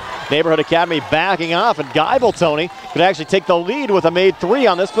 And now Neighborhood Academy backing off. And Geibel, Tony, could actually take the lead with a made three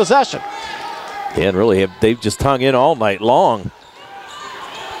on this possession. Yeah, and really, they've just hung in all night long.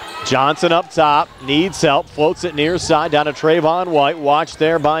 Johnson up top. Needs help. Floats it near side down to Trayvon White. Watched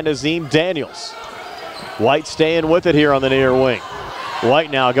there by Nazim Daniels. White staying with it here on the near wing.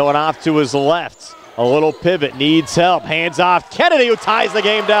 White now going off to his left. A little pivot, needs help. Hands off Kennedy, who ties the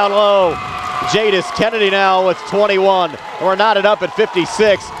game down low. Jadis Kennedy now with 21. We're knotted up at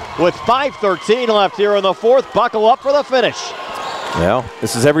 56 with 5:13 left here in the fourth. Buckle up for the finish. Well,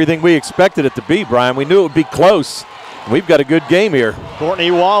 this is everything we expected it to be, Brian. We knew it would be close. We've got a good game here.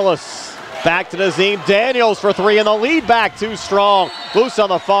 Courtney Wallace back to Nazim Daniels for three, and the lead back too strong. Loose on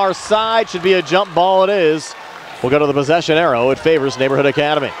the far side, should be a jump ball. It is. We'll go to the possession arrow. It favors Neighborhood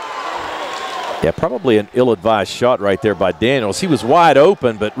Academy. Yeah, probably an ill-advised shot right there by Daniels. He was wide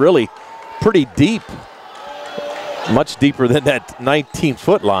open, but really pretty deep. Much deeper than that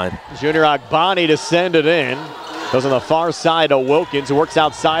 19-foot line. Junior Agbani to send it in. Goes on the far side to Wilkins, who works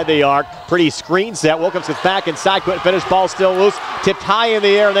outside the arc. Pretty screen set. Wilkins gets back inside, couldn't finish. Ball still loose. Tipped high in the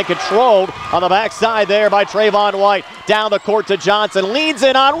air and then controlled on the backside there by Trayvon White. Down the court to Johnson. Leans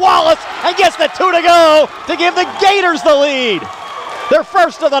in on Wallace and gets the two to go to give the Gators the lead. Their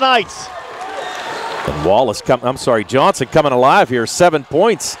first of the night. And Johnson coming alive here. 7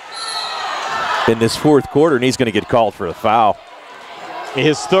 points in this fourth quarter, and he's going to get called for a foul.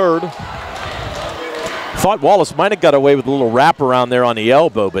 His third. Thought Wallace might have got away with a little wrap around there on the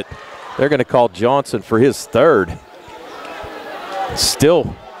elbow, but they're going to call Johnson for his third.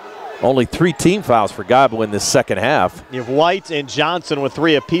 Still only 3 team fouls for Geibel in this second half. You have White and Johnson with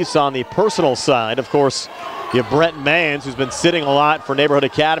 3 apiece on the personal side. Of course, you have Brent Mans, who's been sitting a lot for Neighborhood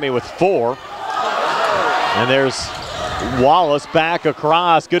Academy with 4. And there's Wallace back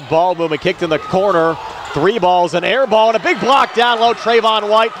across. Good ball movement, kicked in the corner. 3 balls, an air ball, and a big block down low. Trayvon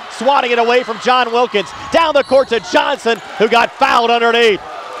White swatting it away from John Wilkins. Down the court to Johnson, who got fouled underneath.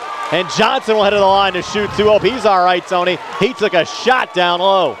 And Johnson will head to the line to shoot 2. Hope he's all right, Tony. He took a shot down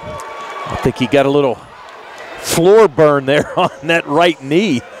low. I think he got a little floor burn there on that right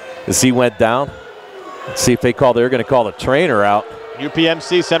knee as he went down. Let's see if they're going to call the trainer out.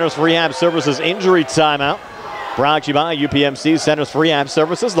 UPMC Centers for Rehab Services injury timeout. Brought to you by UPMC Centers for Rehab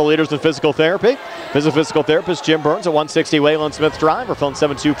Services, the leaders in physical therapy. Visit physical therapist Jim Burns at 160 Wayland Smith Drive or phone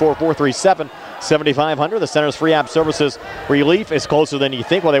 724-437-7500. The Centers for Rehab Services relief is closer than you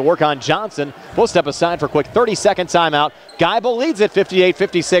think while they work on Johnson. We'll step aside for a quick 30-second timeout. Geibel leads at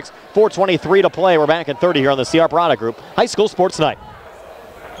 58-56, 4:23 to play. We're back in 30 here on the CR Product Group High School Sports Night.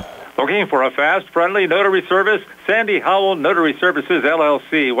 Looking for a fast, friendly notary service? Sandy Howell Notary Services,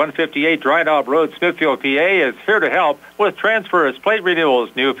 LLC, 158 Dry Knob Road, Smithfield, PA, is here to help with transfers, plate renewals,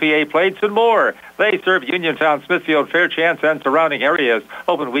 new PA plates, and more. They serve Uniontown, Smithfield, Fairchance, and surrounding areas.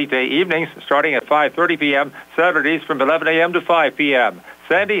 Open weekday evenings starting at 5:30 p.m., Saturdays from 11 a.m. to 5 p.m.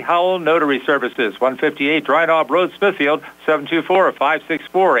 Sandy Howell Notary Services, 158 Dry Knob Road, Smithfield,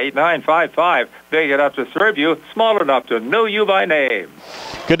 724-564-8955. Big enough to serve you, small enough to know you by name.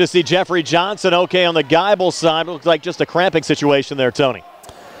 Good to see Jeffrey Johnson okay on the Geibel side. Looks like just a cramping situation there, Tony.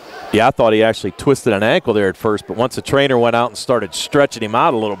 Yeah, I thought he actually twisted an ankle there at first, but once the trainer went out and started stretching him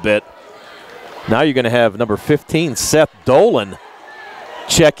out a little bit, now you're going to have number 15, Seth Dolan,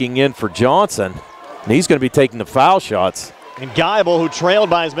 checking in for Johnson, and he's going to be taking the foul shots. And Geibel, who trailed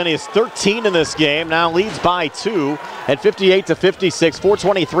by as many as 13 in this game, now leads by 2 at 58-56.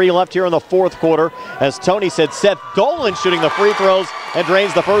 4:23 left here in the fourth quarter. As Tony said, Seth Dolan shooting the free throws and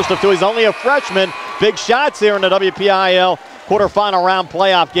drains the first of 2. He's only a freshman. Big shots here in the WPIAL quarterfinal round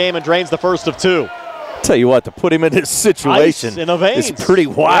playoff game and drains the first of 2. Tell you what, to put him in this situation Ice in the veins. Is pretty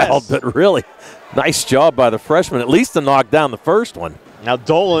wild, yes. But really nice job by the freshman, at least to knock down the first one. Now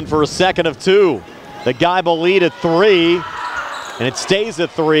Dolan for a second of 2. The Geibel lead at 3. And it stays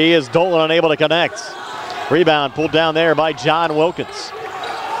at 3 as Dolan unable to connect. Rebound pulled down there by John Wilkins.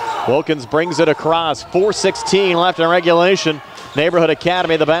 Wilkins brings it across. 4:16 left in regulation. Neighborhood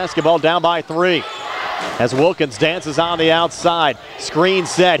Academy, the basketball down by 3. As Wilkins dances on the outside. Screen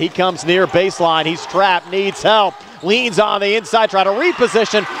set. He comes near baseline. He's trapped. Needs help. Leans on the inside. Try to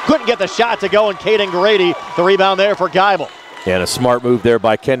reposition. Couldn't get the shot to go. And Caden Grady, the rebound there for Geibel. Yeah, and a smart move there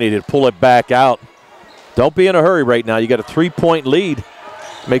by Kennedy to pull it back out. Don't be in a hurry right now. You got a 3-point lead.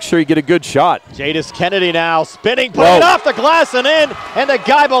 Make sure you get a good shot. Jadis Kennedy now spinning, putting it off the glass and in. And the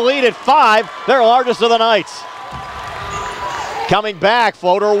Geibel lead at 5. Their largest of the night. Coming back,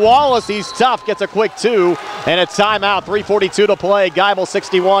 floater Wallace, he's tough, gets a quick 2, and a timeout, 3:42 to play. Geibel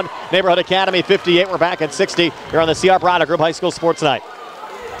 61, Neighborhood Academy 58. We're back at 60 here on the CR Product Group High School Sports Night.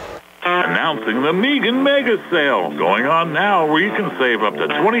 Announcing the Megan Mega Sale going on now, where you can save up to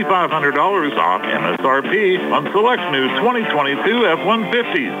 $2,500 off MSRP on select new 2022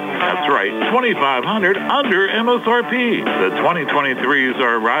 F-150s. That's right, $2,500 under MSRP. The 2023s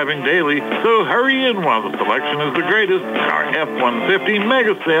are arriving daily, so hurry in while the selection is the greatest. Our F-150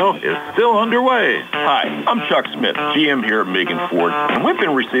 Mega Sale is still underway. Hi, I'm Chuck Smith, GM here at Megan Ford, and we've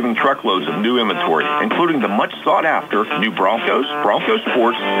been receiving truckloads of new inventory, including the much sought-after new Broncos, Bronco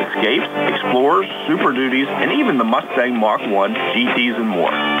Sports, Escapes, Explorers, Super Duties, and even the Mustang Mach-1, GTs, and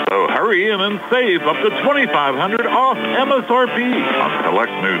more. So hurry in and save up to $2,500 off MSRP on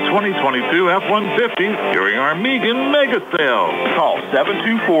select new 2022 F-150s during our Megan Mega Sale. Call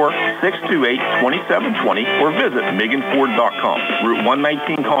 724-628-2720 or visit MeganFord.com. Route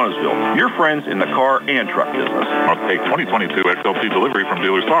 119 Connellsville. Your friends in the car and truck business. Must take 2022 XLT delivery from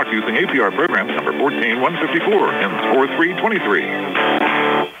dealer stock using APR program number 14154 and 4323.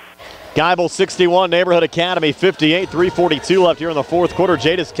 Geibel 61, Neighborhood Academy 58, 3:42 left here in the fourth quarter.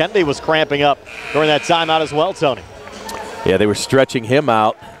 Jadis Kennedy was cramping up during that timeout as well, Tony. Yeah, they were stretching him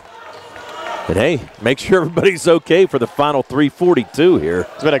out. But hey, make sure everybody's okay for the final 3:42 here.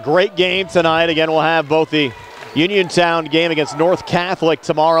 It's been a great game tonight. Again, we'll have both the Uniontown game against North Catholic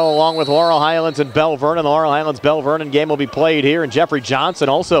tomorrow, along with Laurel Highlands and Bell Vernon. The Laurel Highlands-Bell Vernon game will be played here, and Jeffrey Johnson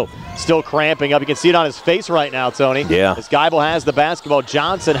also still cramping up. You can see it on his face right now, Tony. Yeah. As Geibel has the basketball,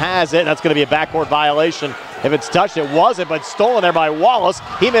 Johnson has it. That's going to be a backcourt violation. If it's touched, it wasn't, but stolen there by Wallace.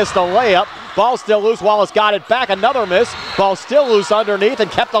 He missed the layup. Ball still loose. Wallace got it back. Another miss. Ball still loose underneath and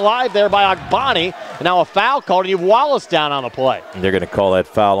kept alive there by Agbani. And now a foul called, and you have Wallace down on the play. And they're going to call that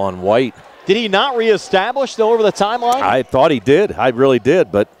foul on White. Did he not reestablish still over the timeline? I thought he did. I really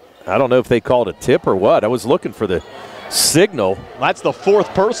did, but I don't know if they called a tip or what. I was looking for the signal. That's the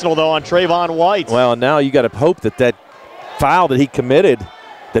fourth personal, though, on Trayvon White. Well, now you got to hope that that foul that he committed,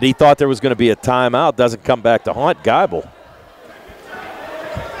 that he thought there was going to be a timeout, doesn't come back to haunt Geibel.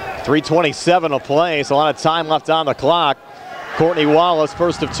 3:27 to play, so a lot of time left on the clock. Courtney Wallace,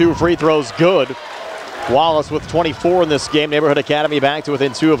 first of 2 free throws, good. Wallace with 24 in this game. Neighborhood Academy back to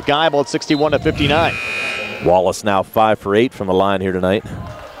within 2 of Geibel at 61-59. Wallace now 5 for 8 from the line here tonight.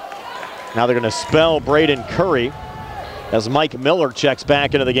 Now they're going to spell Braden Curry as Mike Miller checks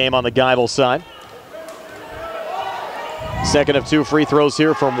back into the game on the Geibel side. Second of 2 free throws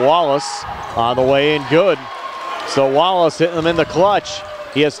here from Wallace on the way in, good. So Wallace hitting them in the clutch.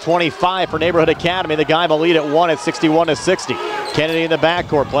 He has 25 for Neighborhood Academy. The Geibel lead at 1 at 61-60. Kennedy in the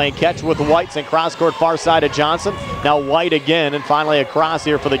backcourt playing catch with White and cross-court far side of Johnson. Now White again, and finally a cross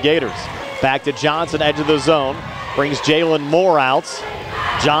here for the Gators. Back to Johnson, edge of the zone. Brings Jalen Moore out.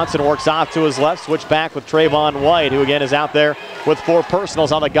 Johnson works off to his left. Switch back with Trayvon White, who again is out there with 4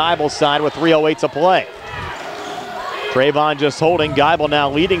 personals on the Geibel side with 3:08 to play. Trayvon just holding. Geibel now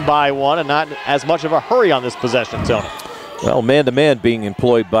leading by 1 and not as much of a hurry on this possession, Tony. Well, man-to-man being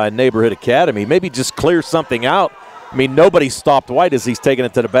employed by Neighborhood Academy. Maybe just clear something out. I mean, nobody stopped White as he's taking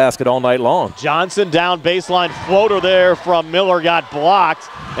it to the basket all night long. Johnson down baseline floater there from Miller got blocked.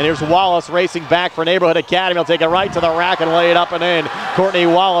 And here's Wallace racing back for Neighborhood Academy. He'll take it right to the rack and lay it up and in. Courtney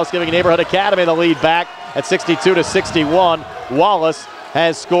Wallace giving Neighborhood Academy the lead back at 62-61. Wallace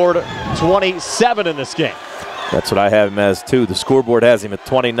has scored 27 in this game. That's what I have him as too. The scoreboard has him at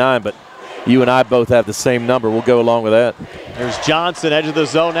 29, but you and I both have the same number. We'll go along with that. There's Johnson, edge of the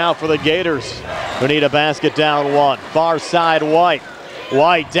zone now for the Gators, who need a basket down 1. Far side, White.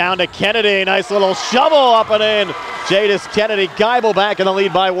 White down to Kennedy. Nice little shovel up and in. Jadis Kennedy, Geibel back in the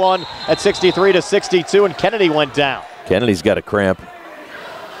lead by 1 at 63-62, and Kennedy went down. Kennedy's got a cramp.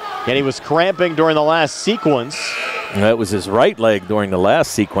 And he was cramping during the last sequence. That was his right leg during the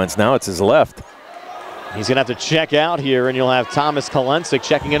last sequence. Now it's his left. He's going to have to check out here, and you'll have Thomas Kolensik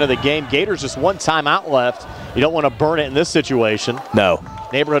checking into the game. Gators just 1 timeout left. You don't want to burn it in this situation. No.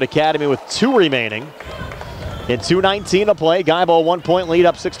 Neighborhood Academy with 2 remaining. In 2:19 to play, Geibel 1-point lead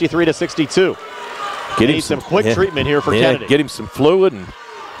up 63-62. Get him some quick treatment here for Kennedy. Get him some fluid and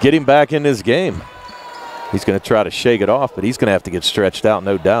get him back in this game. He's going to try to shake it off, but he's going to have to get stretched out,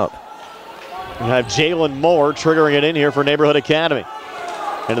 no doubt. You have Jalen Moore triggering it in here for Neighborhood Academy.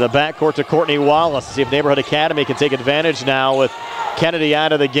 Into the backcourt to Courtney Wallace. See if Neighborhood Academy can take advantage now with Kennedy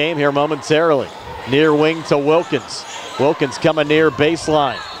out of the game here momentarily. Near wing to Wilkins. Wilkins coming near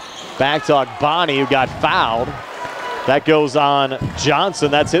baseline. Back to Bonnie, who got fouled. That goes on Johnson.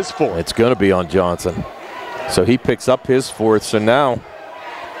 That's his fourth. It's going to be on Johnson. So he picks up his fourth. So now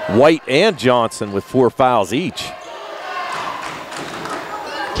White and Johnson with 4 fouls each.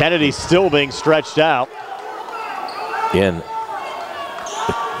 Kennedy still being stretched out. Again,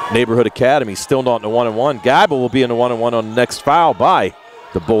 Neighborhood Academy still not in the 1-on-1. Geibel will be in the 1-on-1 on the next foul by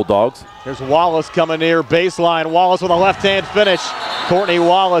the Bulldogs. Here's Wallace coming near baseline. Wallace with a left-hand finish. Courtney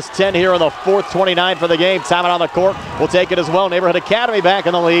Wallace, 10 here in the fourth, 29 for the game. Time out on the court. We'll take it as well. Neighborhood Academy back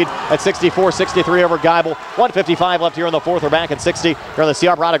in the lead at 64-63 over Geibel. 1:55 left here in the fourth. We're back at 60 here on the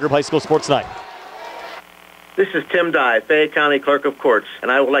CR Product Group High School Sports Night. This is Tim Dye, Fayette County Clerk of Courts,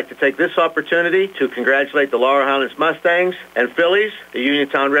 and I would like to take this opportunity to congratulate the Laurel Highlands Mustangs and Phillies, the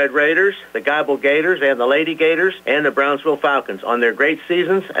Uniontown Red Raiders, the Geibel Gators and the Lady Gators, and the Brownsville Falcons on their great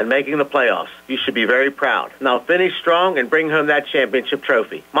seasons and making the playoffs. You should be very proud. Now finish strong and bring home that championship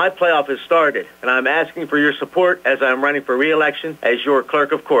trophy. My playoff has started, and I'm asking for your support as I'm running for re-election as your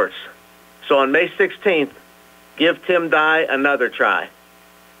Clerk of Courts. So on May 16th, give Tim Dye another try.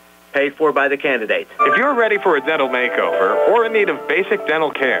 Paid for by the candidate. If you're ready for a dental makeover or in need of basic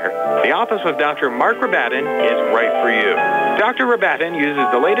dental care, the office of Dr. Mark Rabatin is right for you. Dr. Rabatin uses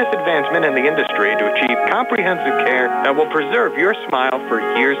the latest advancement in the industry to achieve comprehensive care that will preserve your smile for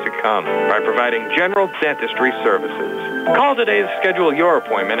years to come by providing general dentistry services. Call today to schedule your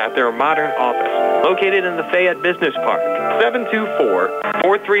appointment at their modern office, located in the Fayette Business Park,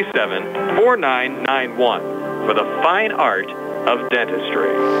 724-437-4991, for the fine art of dentistry.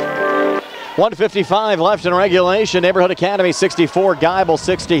 1:55 left in regulation. Neighborhood Academy 64, Geibel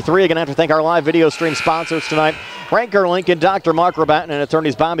 63. Again, I have to thank our live video stream sponsors tonight. Ranker Lincoln, Dr. Mark Rabatin, and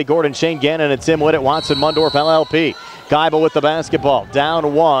attorneys Bobby Gordon, Shane Gannon, and Tim Witt at Watson Mundorff LLP. Geibel with the basketball,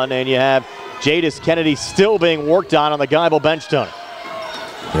 down 1, and you have Jadis Kennedy still being worked on the Geibel bench, Tony.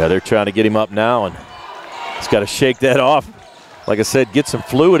 Yeah, they're trying to get him up now, and he's got to shake that off. Like I said, get some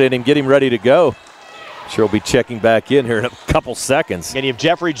fluid in him, get him ready to go. Sure will be checking back in here in a couple seconds. And you have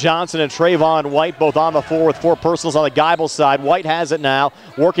Jeffrey Johnson and Trayvon White both on the floor with 4 personals on the Geibel side. White has it now,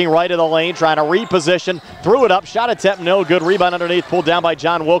 working right of the lane, trying to reposition, threw it up, shot attempt, no good. Rebound underneath, pulled down by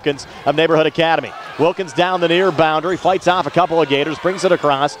John Wilkins of Neighborhood Academy. Wilkins down the near boundary, fights off a couple of Gators, brings it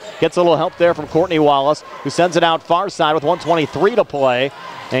across, gets a little help there from Courtney Wallace, who sends it out far side with 1:23 to play.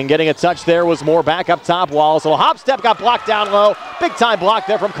 And getting a touch there was more back up top. Wallace, a little hop step, got blocked down low. Big time block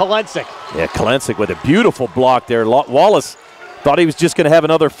there from Kalensik. Yeah, Kalensik with a beautiful block there. Wallace thought he was just going to have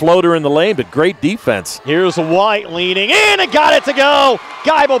another floater in the lane, but great defense. Here's White leaning in and got it to go.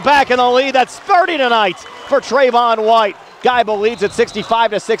 Geibel back in the lead. That's 30 tonight for Trayvon White. Geibel leads at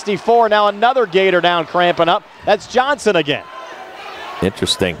 65-64. Now another Gator down cramping up. That's Johnson again.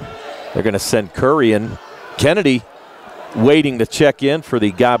 Interesting. They're going to send Curry and Kennedy waiting to check in for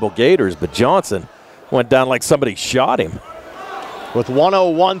the Geibel Gators, but Johnson went down like somebody shot him. With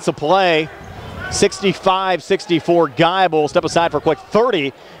 1:01 to play, 65-64 Geibel. Step aside for a quick 30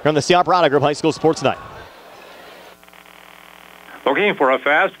 here on the CR Product Group High School Sports Night. Looking for a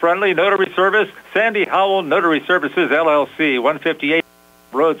fast, friendly notary service? Sandy Howell Notary Services, LLC, 158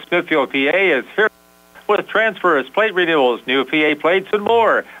 Road, Smithfield, PA, is here with transfers, plate renewals, new PA plates, and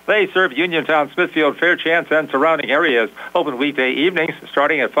more. They serve Uniontown, Smithfield, Fairchance, and surrounding areas. Open weekday evenings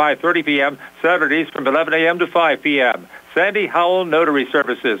starting at 5:30 p.m., Saturdays from 11 a.m. to 5 p.m. Sandy Howell Notary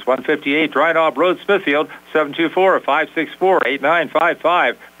Services, 158 Dry Knob Road, Smithfield,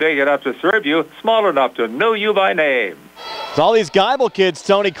 724-564-8955. Big enough to serve you, small enough to know you by name. So all these Geibel kids,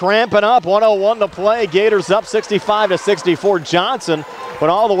 Tony, cramping up. 1:01 to play. Gators up 65-64. Johnson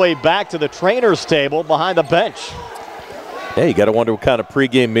went all the way back to the trainer's table behind the bench. Yeah, you got to wonder what kind of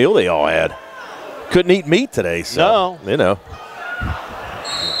pregame meal they all had. Couldn't eat meat today, so, you know.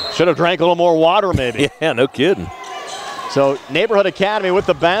 Should have drank a little more water, maybe. Yeah, no kidding. So Neighborhood Academy with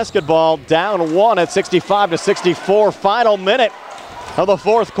the basketball, down 1 at 65-64. Final minute of the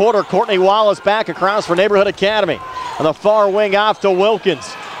fourth quarter. Courtney Wallace back across for Neighborhood Academy. On the far wing off to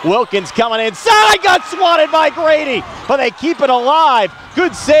Wilkins. Wilkins coming inside, got swatted by Grady, but they keep it alive.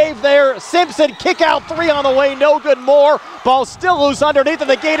 Good save there. Simpson kick out 3 on the way, no good more. Ball still loose underneath of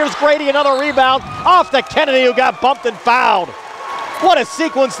the Gators. Grady another rebound off to Kennedy, who got bumped and fouled. What a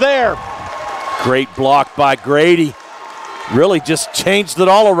sequence there. Great block by Grady. Really just changed it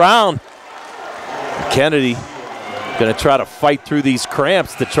all around. Kennedy Going to try to fight through these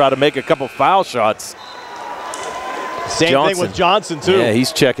cramps to try to make a couple foul shots. Same thing with Johnson, too. Yeah,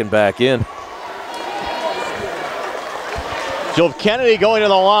 he's checking back in. Joe Kennedy going to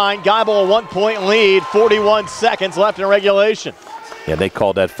the line. Geibel a 1-point lead, 41 seconds left in regulation. Yeah, they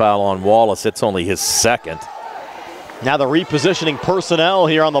called that foul on Wallace. It's only his second. Now the repositioning personnel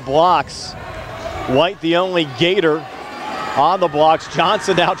here on the blocks. White, the only Gator on the blocks.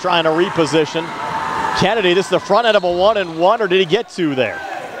 Johnson now trying to reposition. Kennedy, this is the front end of a 1-and-1, or did he get two there?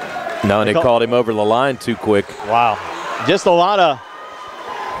 No, and they called him over the line too quick. Wow. Just a lot of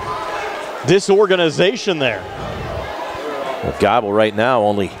disorganization there. Well, Geibel right now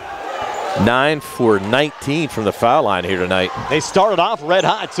only 9 for 19 from the foul line here tonight. They started off red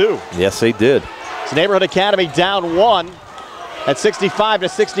hot, too. Yes, they did. It's Neighborhood Academy down 1 at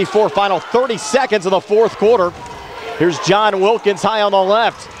 65-64. Final 30 seconds of the fourth quarter. Here's John Wilkins high on the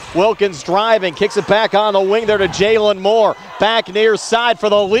left. Wilkins driving, kicks it back on the wing there to Jalen Moore. Back near side for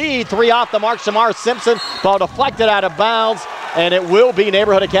the lead. 3 off the mark, Shamar Simpson. Ball deflected out of bounds, and it will be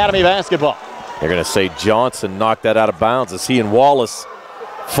Neighborhood Academy basketball. They're going to say Johnson knocked that out of bounds as he and Wallace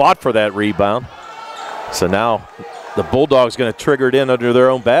fought for that rebound. So now the Bulldogs going to trigger it in under their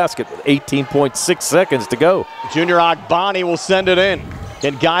own basket with 18.6 seconds to go. Junior Agbani will send it in.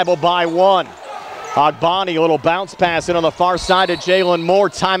 And Geibel by 1. Agbani, a little bounce pass in on the far side to Jalen Moore.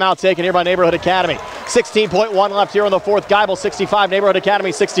 Timeout taken here by Neighborhood Academy. 16.1 left here in the fourth. Geibel 65, Neighborhood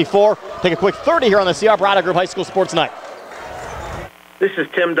Academy 64. Take a quick 30 here on the CR Braddock Group High School Sports Night. This is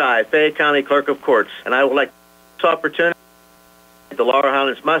Tim Dye, Fayette County Clerk of Courts, and I would like this opportunity to the Laurel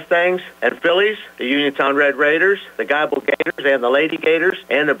Highlands Mustangs and Phillies, the Uniontown Red Raiders, the Geibel Gators and the Lady Gators,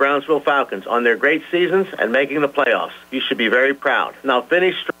 and the Brownsville Falcons on their great seasons and making the playoffs. You should be very proud. Now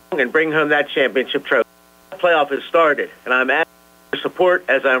finish strong and bring home that championship trophy. The playoff has started, and I'm asking for your support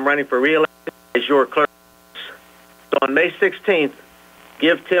as I'm running for re-election as your clerk. So on May 16th,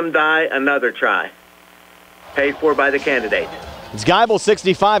 give Tim Dye another try. Paid for by the candidate. It's Geibel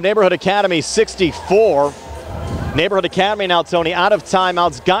 65, Neighborhood Academy 64. Neighborhood Academy now, Tony, out of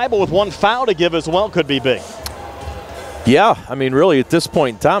timeouts. Geibel with 1 foul to give as well could be big. Yeah, I mean, really, at this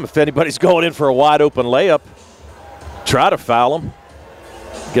point in time, if anybody's going in for a wide-open layup, try to foul him.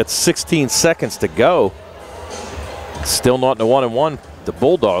 Got 16 seconds to go. Still not in a 1-and-1, the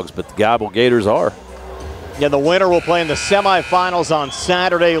Bulldogs, but the Geibel Gators are. Yeah, the winner will play in the semifinals on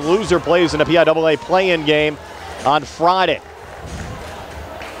Saturday. Loser plays in a PIAA play-in game on Friday.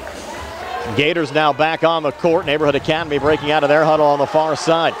 Gators now back on the court. Neighborhood Academy breaking out of their huddle on the far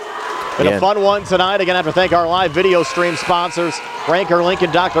side. Been a fun one tonight. Again, I have to thank our live video stream sponsors, Ranker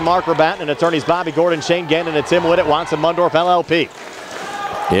Lincoln, Dr. Mark Rabatin, and attorneys Bobby Gordon, Shane Gannon, and Tim Witt at Watson Mundorff LLP.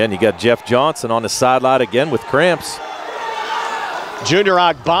 Yeah, and you got Jeff Johnson on the sideline again with cramps. Junior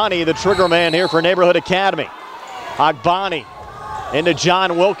Agbani, the trigger man here for Neighborhood Academy. Agbani into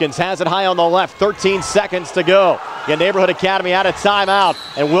John Wilkins, has it high on the left, 13 seconds to go. Again, Neighborhood Academy out of timeout,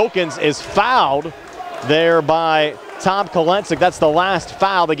 and Wilkins is fouled there by Tom Kolensik. That's the last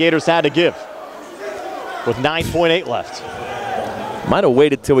foul the Gators had to give with 9.8 left. Might have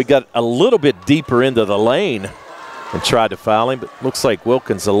waited till we got a little bit deeper into the lane and tried to foul him, but looks like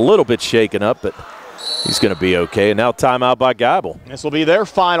Wilkins a little bit shaken up, but he's going to be okay. And now timeout by Geibel. This will be their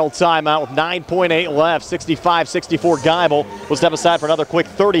final timeout with 9.8 left, 65-64 Geibel. We'll step aside for another quick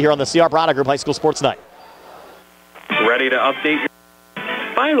 30 here on the CR Braddock Group High School Sports Night. Ready to update your...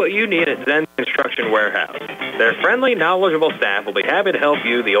 Find what you need at Zen's Construction Warehouse. Their friendly, knowledgeable staff will be happy to help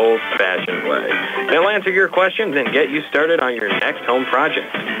you the old-fashioned way. They'll answer your questions and get you started on your next home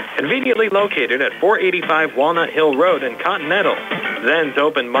project. Conveniently located at 485 Walnut Hill Road in Continental. Zen's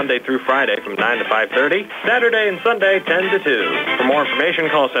open Monday through Friday from 9 to 5:30, Saturday and Sunday 10 to 2. For more information,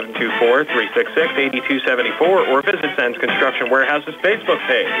 call 724-366-8274 or visit Zen's Construction Warehouse's Facebook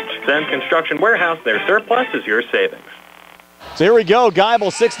page. Zen's Construction Warehouse, their surplus is your savings. So here we go,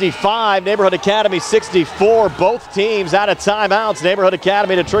 Geibel 65, Neighborhood Academy 64. Both teams out of timeouts. Neighborhood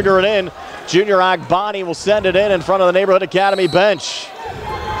Academy to trigger it in. Junior Agbani will send it in front of the Neighborhood Academy bench.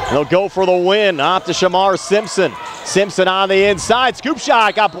 They'll go for the win. Off to Shamar Simpson. Simpson on the inside. Scoop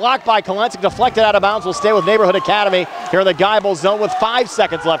shot got blocked by Kolensik. Deflected out of bounds. Will stay with Neighborhood Academy here in the Geibel zone with 5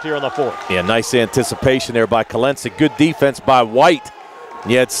 seconds left here in the fourth. Yeah, nice anticipation there by Kolensik. Good defense by White.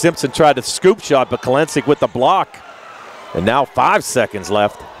 Yet Simpson tried to scoop shot, but Kolensik with the block. And now 5 seconds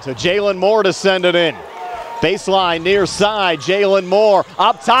left. So Jalen Moore to send it in. Baseline near side. Jalen Moore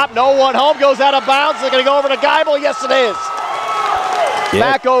up top. No one home. Goes out of bounds. They're going to go over to Geibel. Yes, it is. Yeah.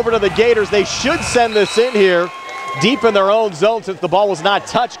 Back over to the Gators. They should send this in here deep in their own zone since the ball was not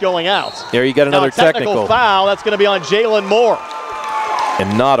touched going out. There you got another now, technical foul. That's going to be on Jalen Moore.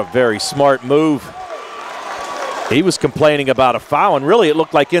 And not a very smart move. He was complaining about a foul, and really it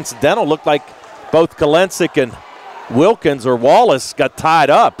looked like incidental. Looked like both Kalensik and Wilkins or Wallace got tied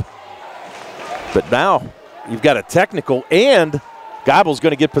up. But now you've got a technical, and Geibel's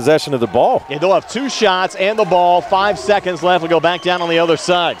going to get possession of the ball. Yeah, they'll have 2 shots and the ball. 5 seconds left. We'll go back down on the other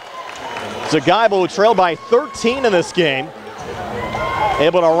side. So Geibel, who trailed by 13 in this game,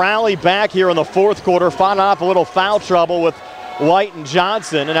 able to rally back here in the fourth quarter, fought off a little foul trouble with White and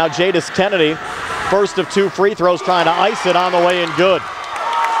Johnson, and now Jadis Kennedy, first of 2 free throws, trying to ice it on the way in good.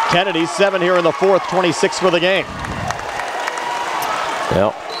 Kennedy 7 here in the fourth, 26 for the game.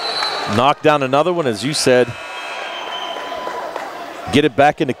 Well, knock down another one, as you said. Get it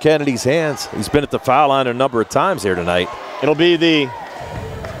back into Kennedy's hands. He's been at the foul line a number of times here tonight. It'll be the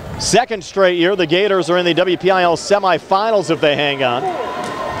second straight year the Gators are in the WPIAL semifinals if they hang on.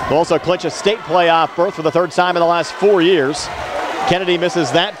 They'll also clinch a state playoff berth for the 3rd time in the last 4 years. Kennedy misses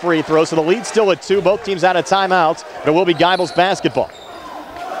that free throw, so the lead's still at 2. Both teams out of timeouts, but it will be Geibel's basketball.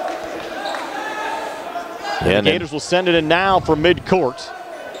 The Gators will send it in now for midcourt.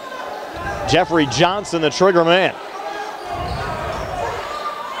 Jeffrey Johnson, the trigger man.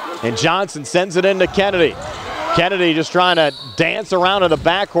 And Johnson sends it into Kennedy. Kennedy just trying to dance around in the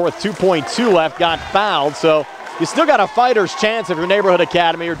backcourt with 2.2 left, got fouled. So you still got a fighter's chance if you're Neighborhood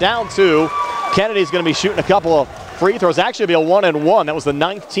Academy. You're down 2. Kennedy's going to be shooting a couple of free throws. Actually, it'll be a 1-and-1. That was the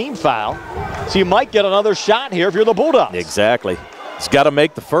 9th team foul. So you might get another shot here if you're the Bulldogs. Exactly. He's got to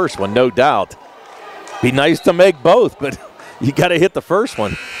make the first one, no doubt. Be nice to make both, but you got to hit the first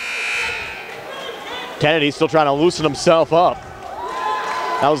one. Kennedy's still trying to loosen himself up.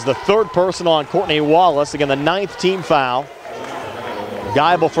 That was the 3rd personal on Courtney Wallace. Again, the 9th team foul.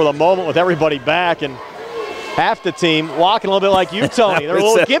 Geibel for the moment with everybody back, and half the team walking a little bit like you, Tony. They're a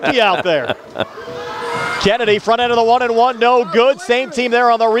little gimpy out there. Kennedy, front end of the 1-and-1, no good. Same team there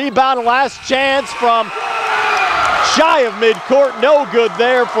on the rebound. Last chance from shy of midcourt. No good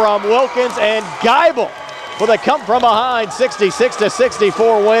there from Wilkins, and Geibel with a come from behind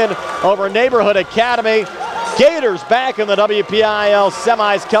 66-64 win over Neighborhood Academy. Gators back in the WPIAL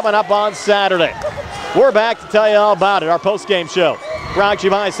semis coming up on Saturday. We're back to tell you all about it. Our post-game show brought to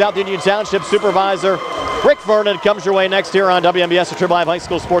you by South Union Township Supervisor Rick Vernon. Comes your way next here on WMBS, the Triple Live High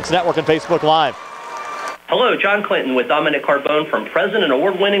School Sports Network, and Facebook Live. Hello, John Clinton with Dominic Carbone from President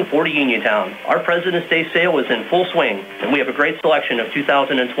Award-winning Ford of Uniontown. Our President's Day sale is in full swing, and we have a great selection of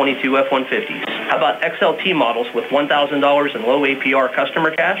 2022 F-150s. How about XLT models with $1,000 in low APR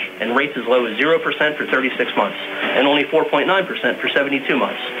customer cash and rates as low as 0% for 36 months and only 4.9% for 72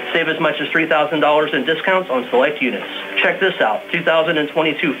 months. Save as much as $3,000 in discounts on select units. Check this out,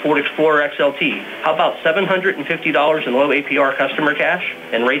 2022 Ford Explorer XLT. How about $750 in low APR customer cash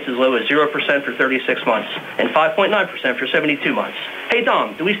and rates as low as 0% for 36 months and 5.9% for 72 months. Hey,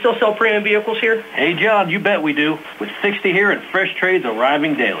 Dom, do we still sell premium vehicles here? Hey, John, you bet we do. With 60 here and fresh trades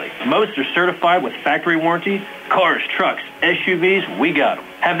arriving daily. Most are certified with factory warranty. Cars, trucks, SUVs, we got them.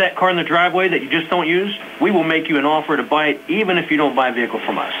 Have that car in the driveway that you just don't use? We will make you an offer to buy it even if you don't buy a vehicle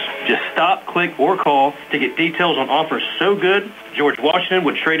from us. Just stop, click, or call to get details on offers so good George Washington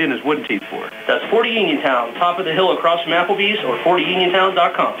would trade in his wooden teeth for it. That's Ford of Uniontown, top of the hill across from Applebee's or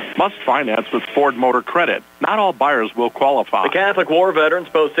FordofUniontown.com. Must finance with Ford Motor Credit. Not all buyers will qualify. The Catholic War Veterans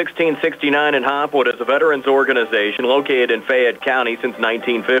Post 1669 in Hopwood is a veterans organization located in Fayette County since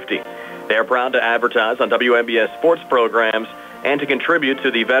 1950. They are proud to advertise on WMBS sports programs and to contribute to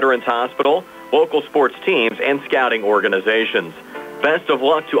the Veterans Hospital, local sports teams, and scouting organizations. Best of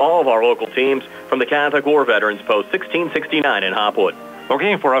luck to all of our local teams from the Catholic War Veterans Post 1669 in Hopwood.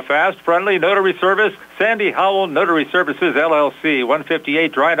 Looking for a fast, friendly notary service? Sandy Howell Notary Services, LLC,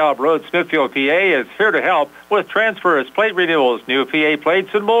 158 Dry Knob Road, Smithfield, PA, is here to help with transfers, plate renewals, new PA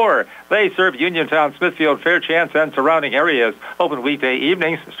plates, and more. They serve Uniontown, Smithfield, Fairchance, and surrounding areas. Open weekday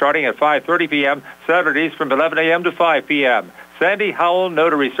evenings starting at 5:30 p.m., Saturdays from 11 a.m. to 5 p.m. Sandy Howell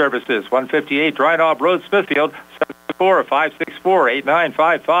Notary Services, 158 Dry Knob Road, Smithfield,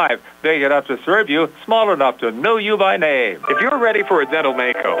 764-564-8955. Big enough to serve you, small enough to know you by name. If you're ready for a dental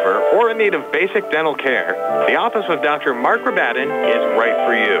makeover or in need of basic dental care, the office of Dr. Mark Rabatin is right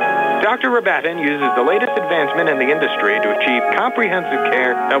for you. Dr. Rabatin uses the latest advancement in the industry to achieve comprehensive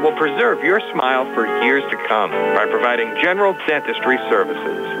care that will preserve your smile for years to come by providing general dentistry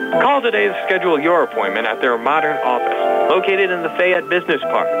services. Call today to schedule your appointment at their modern office located in the Fayette Business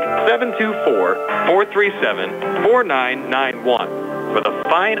Park, 724-437-4991 for the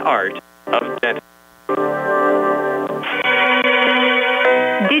fine art of dentistry.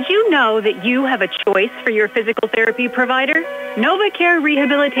 Did you know that you have a choice for your physical therapy provider? NovaCare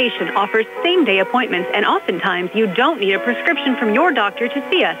Rehabilitation offers same-day appointments, and oftentimes you don't need a prescription from your doctor to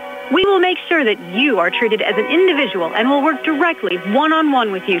see us. We will make sure that you are treated as an individual and will work directly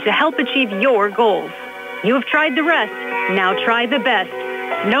one-on-one with you to help achieve your goals. You have tried the rest. Now try the best.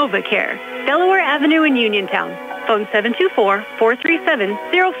 NovaCare, Delaware Avenue in Uniontown. Phone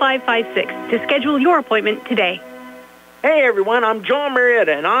 724-437-0556 to schedule your appointment today. Hey everyone, I'm John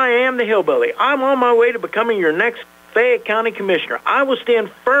Marietta and I am the Hillbilly. I'm on my way to becoming your next Fayette County Commissioner. I will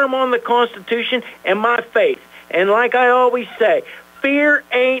stand firm on the Constitution and my faith. And like I always say, fear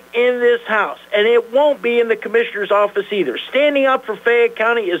ain't in this house, and it won't be in the Commissioner's office either. Standing up for Fayette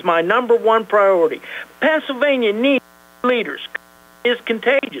County is my #1 priority. Pennsylvania needs leaders. Is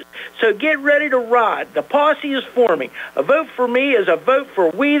contagious. So get ready to ride. The posse is forming. A vote for me is a vote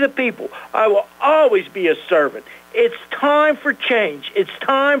for we the people. I will always be a servant. It's time for change. It's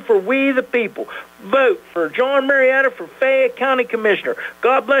time for we the people. Vote for John Marietta for Fayette County Commissioner.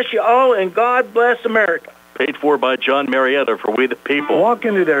 God bless you all, and God bless America. Paid for by John Marietta for we the people. Walk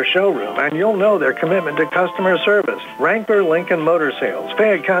into their showroom and you'll know their commitment to customer service. Ranker Lincoln Motor Sales,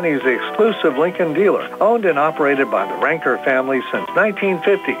 Fayette County's exclusive Lincoln dealer, owned and operated by the Ranker family since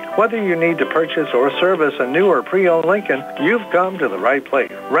 1950. Whether you need to purchase or service a new or pre-owned Lincoln, you've come to the right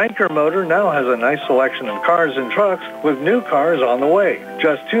place. Ranker Motor now has a nice selection of cars and trucks with new cars on the way.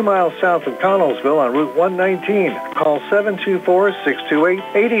 Just 2 miles south of Connellsville on Route 119. Call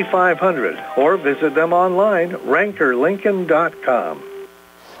 724-628-8500 or visit them online, rankerlincoln.com.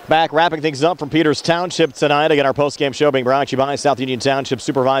 Back wrapping things up from Peters Township tonight. Again, our post-game show being brought to you by South Union Township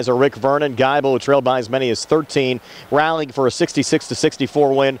Supervisor Rick Vernon. Geibel, trailed by as many as 13, rallying for a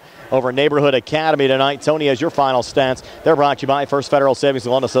 66-64 win over Neighborhood Academy tonight. Tony, as your final stats, they're brought to you by First Federal Savings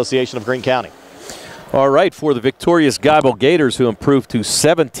and Loan Association of Greene County. All right, for the victorious Geibel Gators, who improved to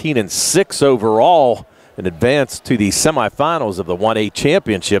 17-6 overall and advanced to the semifinals of the 1A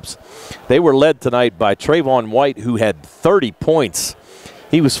championships. They were led tonight by Trayvon White, who had 30 points.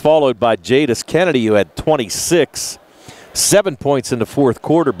 He was followed by Jadis Kennedy, who had 26. 7 points in the fourth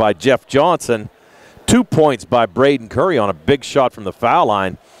quarter by Jeff Johnson. 2 points by Braden Curry on a big shot from the foul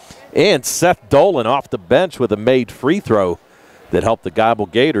line. And Seth Dolan off the bench with a made free throw that helped the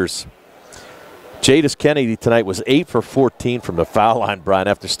Geibel Gators. Jadis Kennedy tonight was 8 for 14 from the foul line, Brian,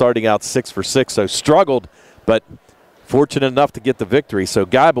 after starting out 6 for 6. So struggled, but fortunate enough to get the victory. So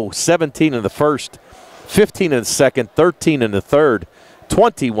Geibel 17 in the first, 15 in the second, 13 in the third,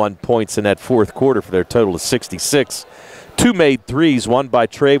 21 points in that fourth quarter for their total of 66. 2 made threes, one by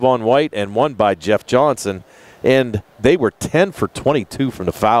Trayvon White and one by Jeff Johnson. And they were 10 for 22 from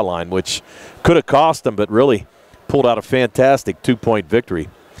the foul line, which could have cost them, but really pulled out a fantastic 2-point victory.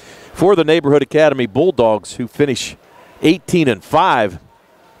 For the Neighborhood Academy Bulldogs, who finish 18-5,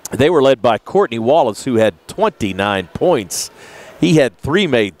 they were led by Courtney Wallace, who had 29 points. He had 3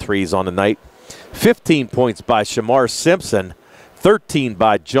 made threes on the night. 15 points by Shamar Simpson, 13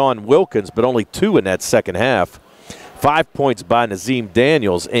 by John Wilkins, but only 2 in that second half. 5 points by Nazim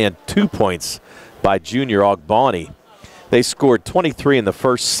Daniels and 2 points by Junior Ogbani. They scored 23 in the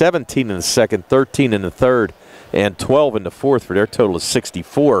first, 17 in the second, 13 in the third, and 12 in the fourth for their total of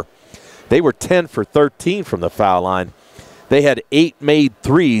 64. They were 10 for 13 from the foul line. They had 8 made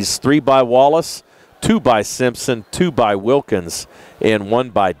threes, 3 by Wallace, 2 by Simpson, 2 by Wilkins, and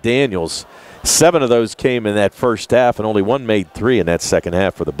 1 by Daniels. 7 of those came in that first half, and only 1 made 3 in that second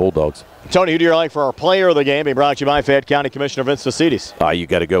half for the Bulldogs. Tony, who do you like for our player of the game? Being brought to you by Fayette County Commissioner Vince Vasidis. You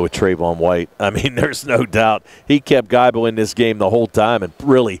got to go with Trayvon White. I mean, there's no doubt. He kept Geibel in this game the whole time and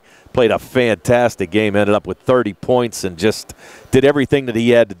really played a fantastic game, ended up with 30 points and just did everything that he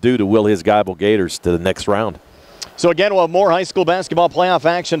had to do to will his Geibel Gators to the next round. So again, we'll have more high school basketball playoff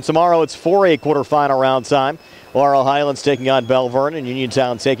action tomorrow. It's 4A quarterfinal round time. Laurel Highlands taking on Bell Vernon,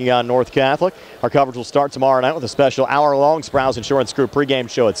 Uniontown taking on North Catholic. Our coverage will start tomorrow night with a special hour-long Sprouse Insurance Group pregame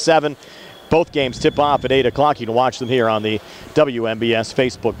show at 7. Both games tip off at 8 o'clock. You can watch them here on the WMBS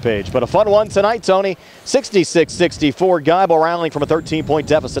Facebook page. But a fun one tonight, Tony. 66-64. Geibel rallying from a 13-point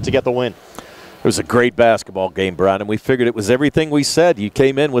deficit to get the win. It was a great basketball game, Brian, and we figured it was everything we said. You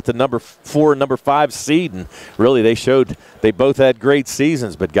came in with the number 4 and number 5 seed, and really they showed they both had great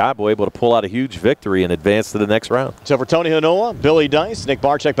seasons, but Geibel able to pull out a huge victory and advance to the next round. So for Tony Hanula, Billy Dice, Nick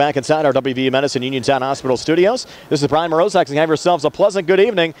Barcheck back inside our WV Medicine Uniontown Hospital studios. This is Brian Mroziak, and have yourselves a pleasant good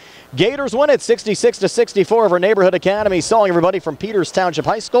evening. Gators win it 66-64 over Neighborhood Academy. So long, everybody from Peters Township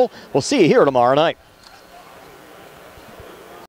High School. We'll see you here tomorrow night.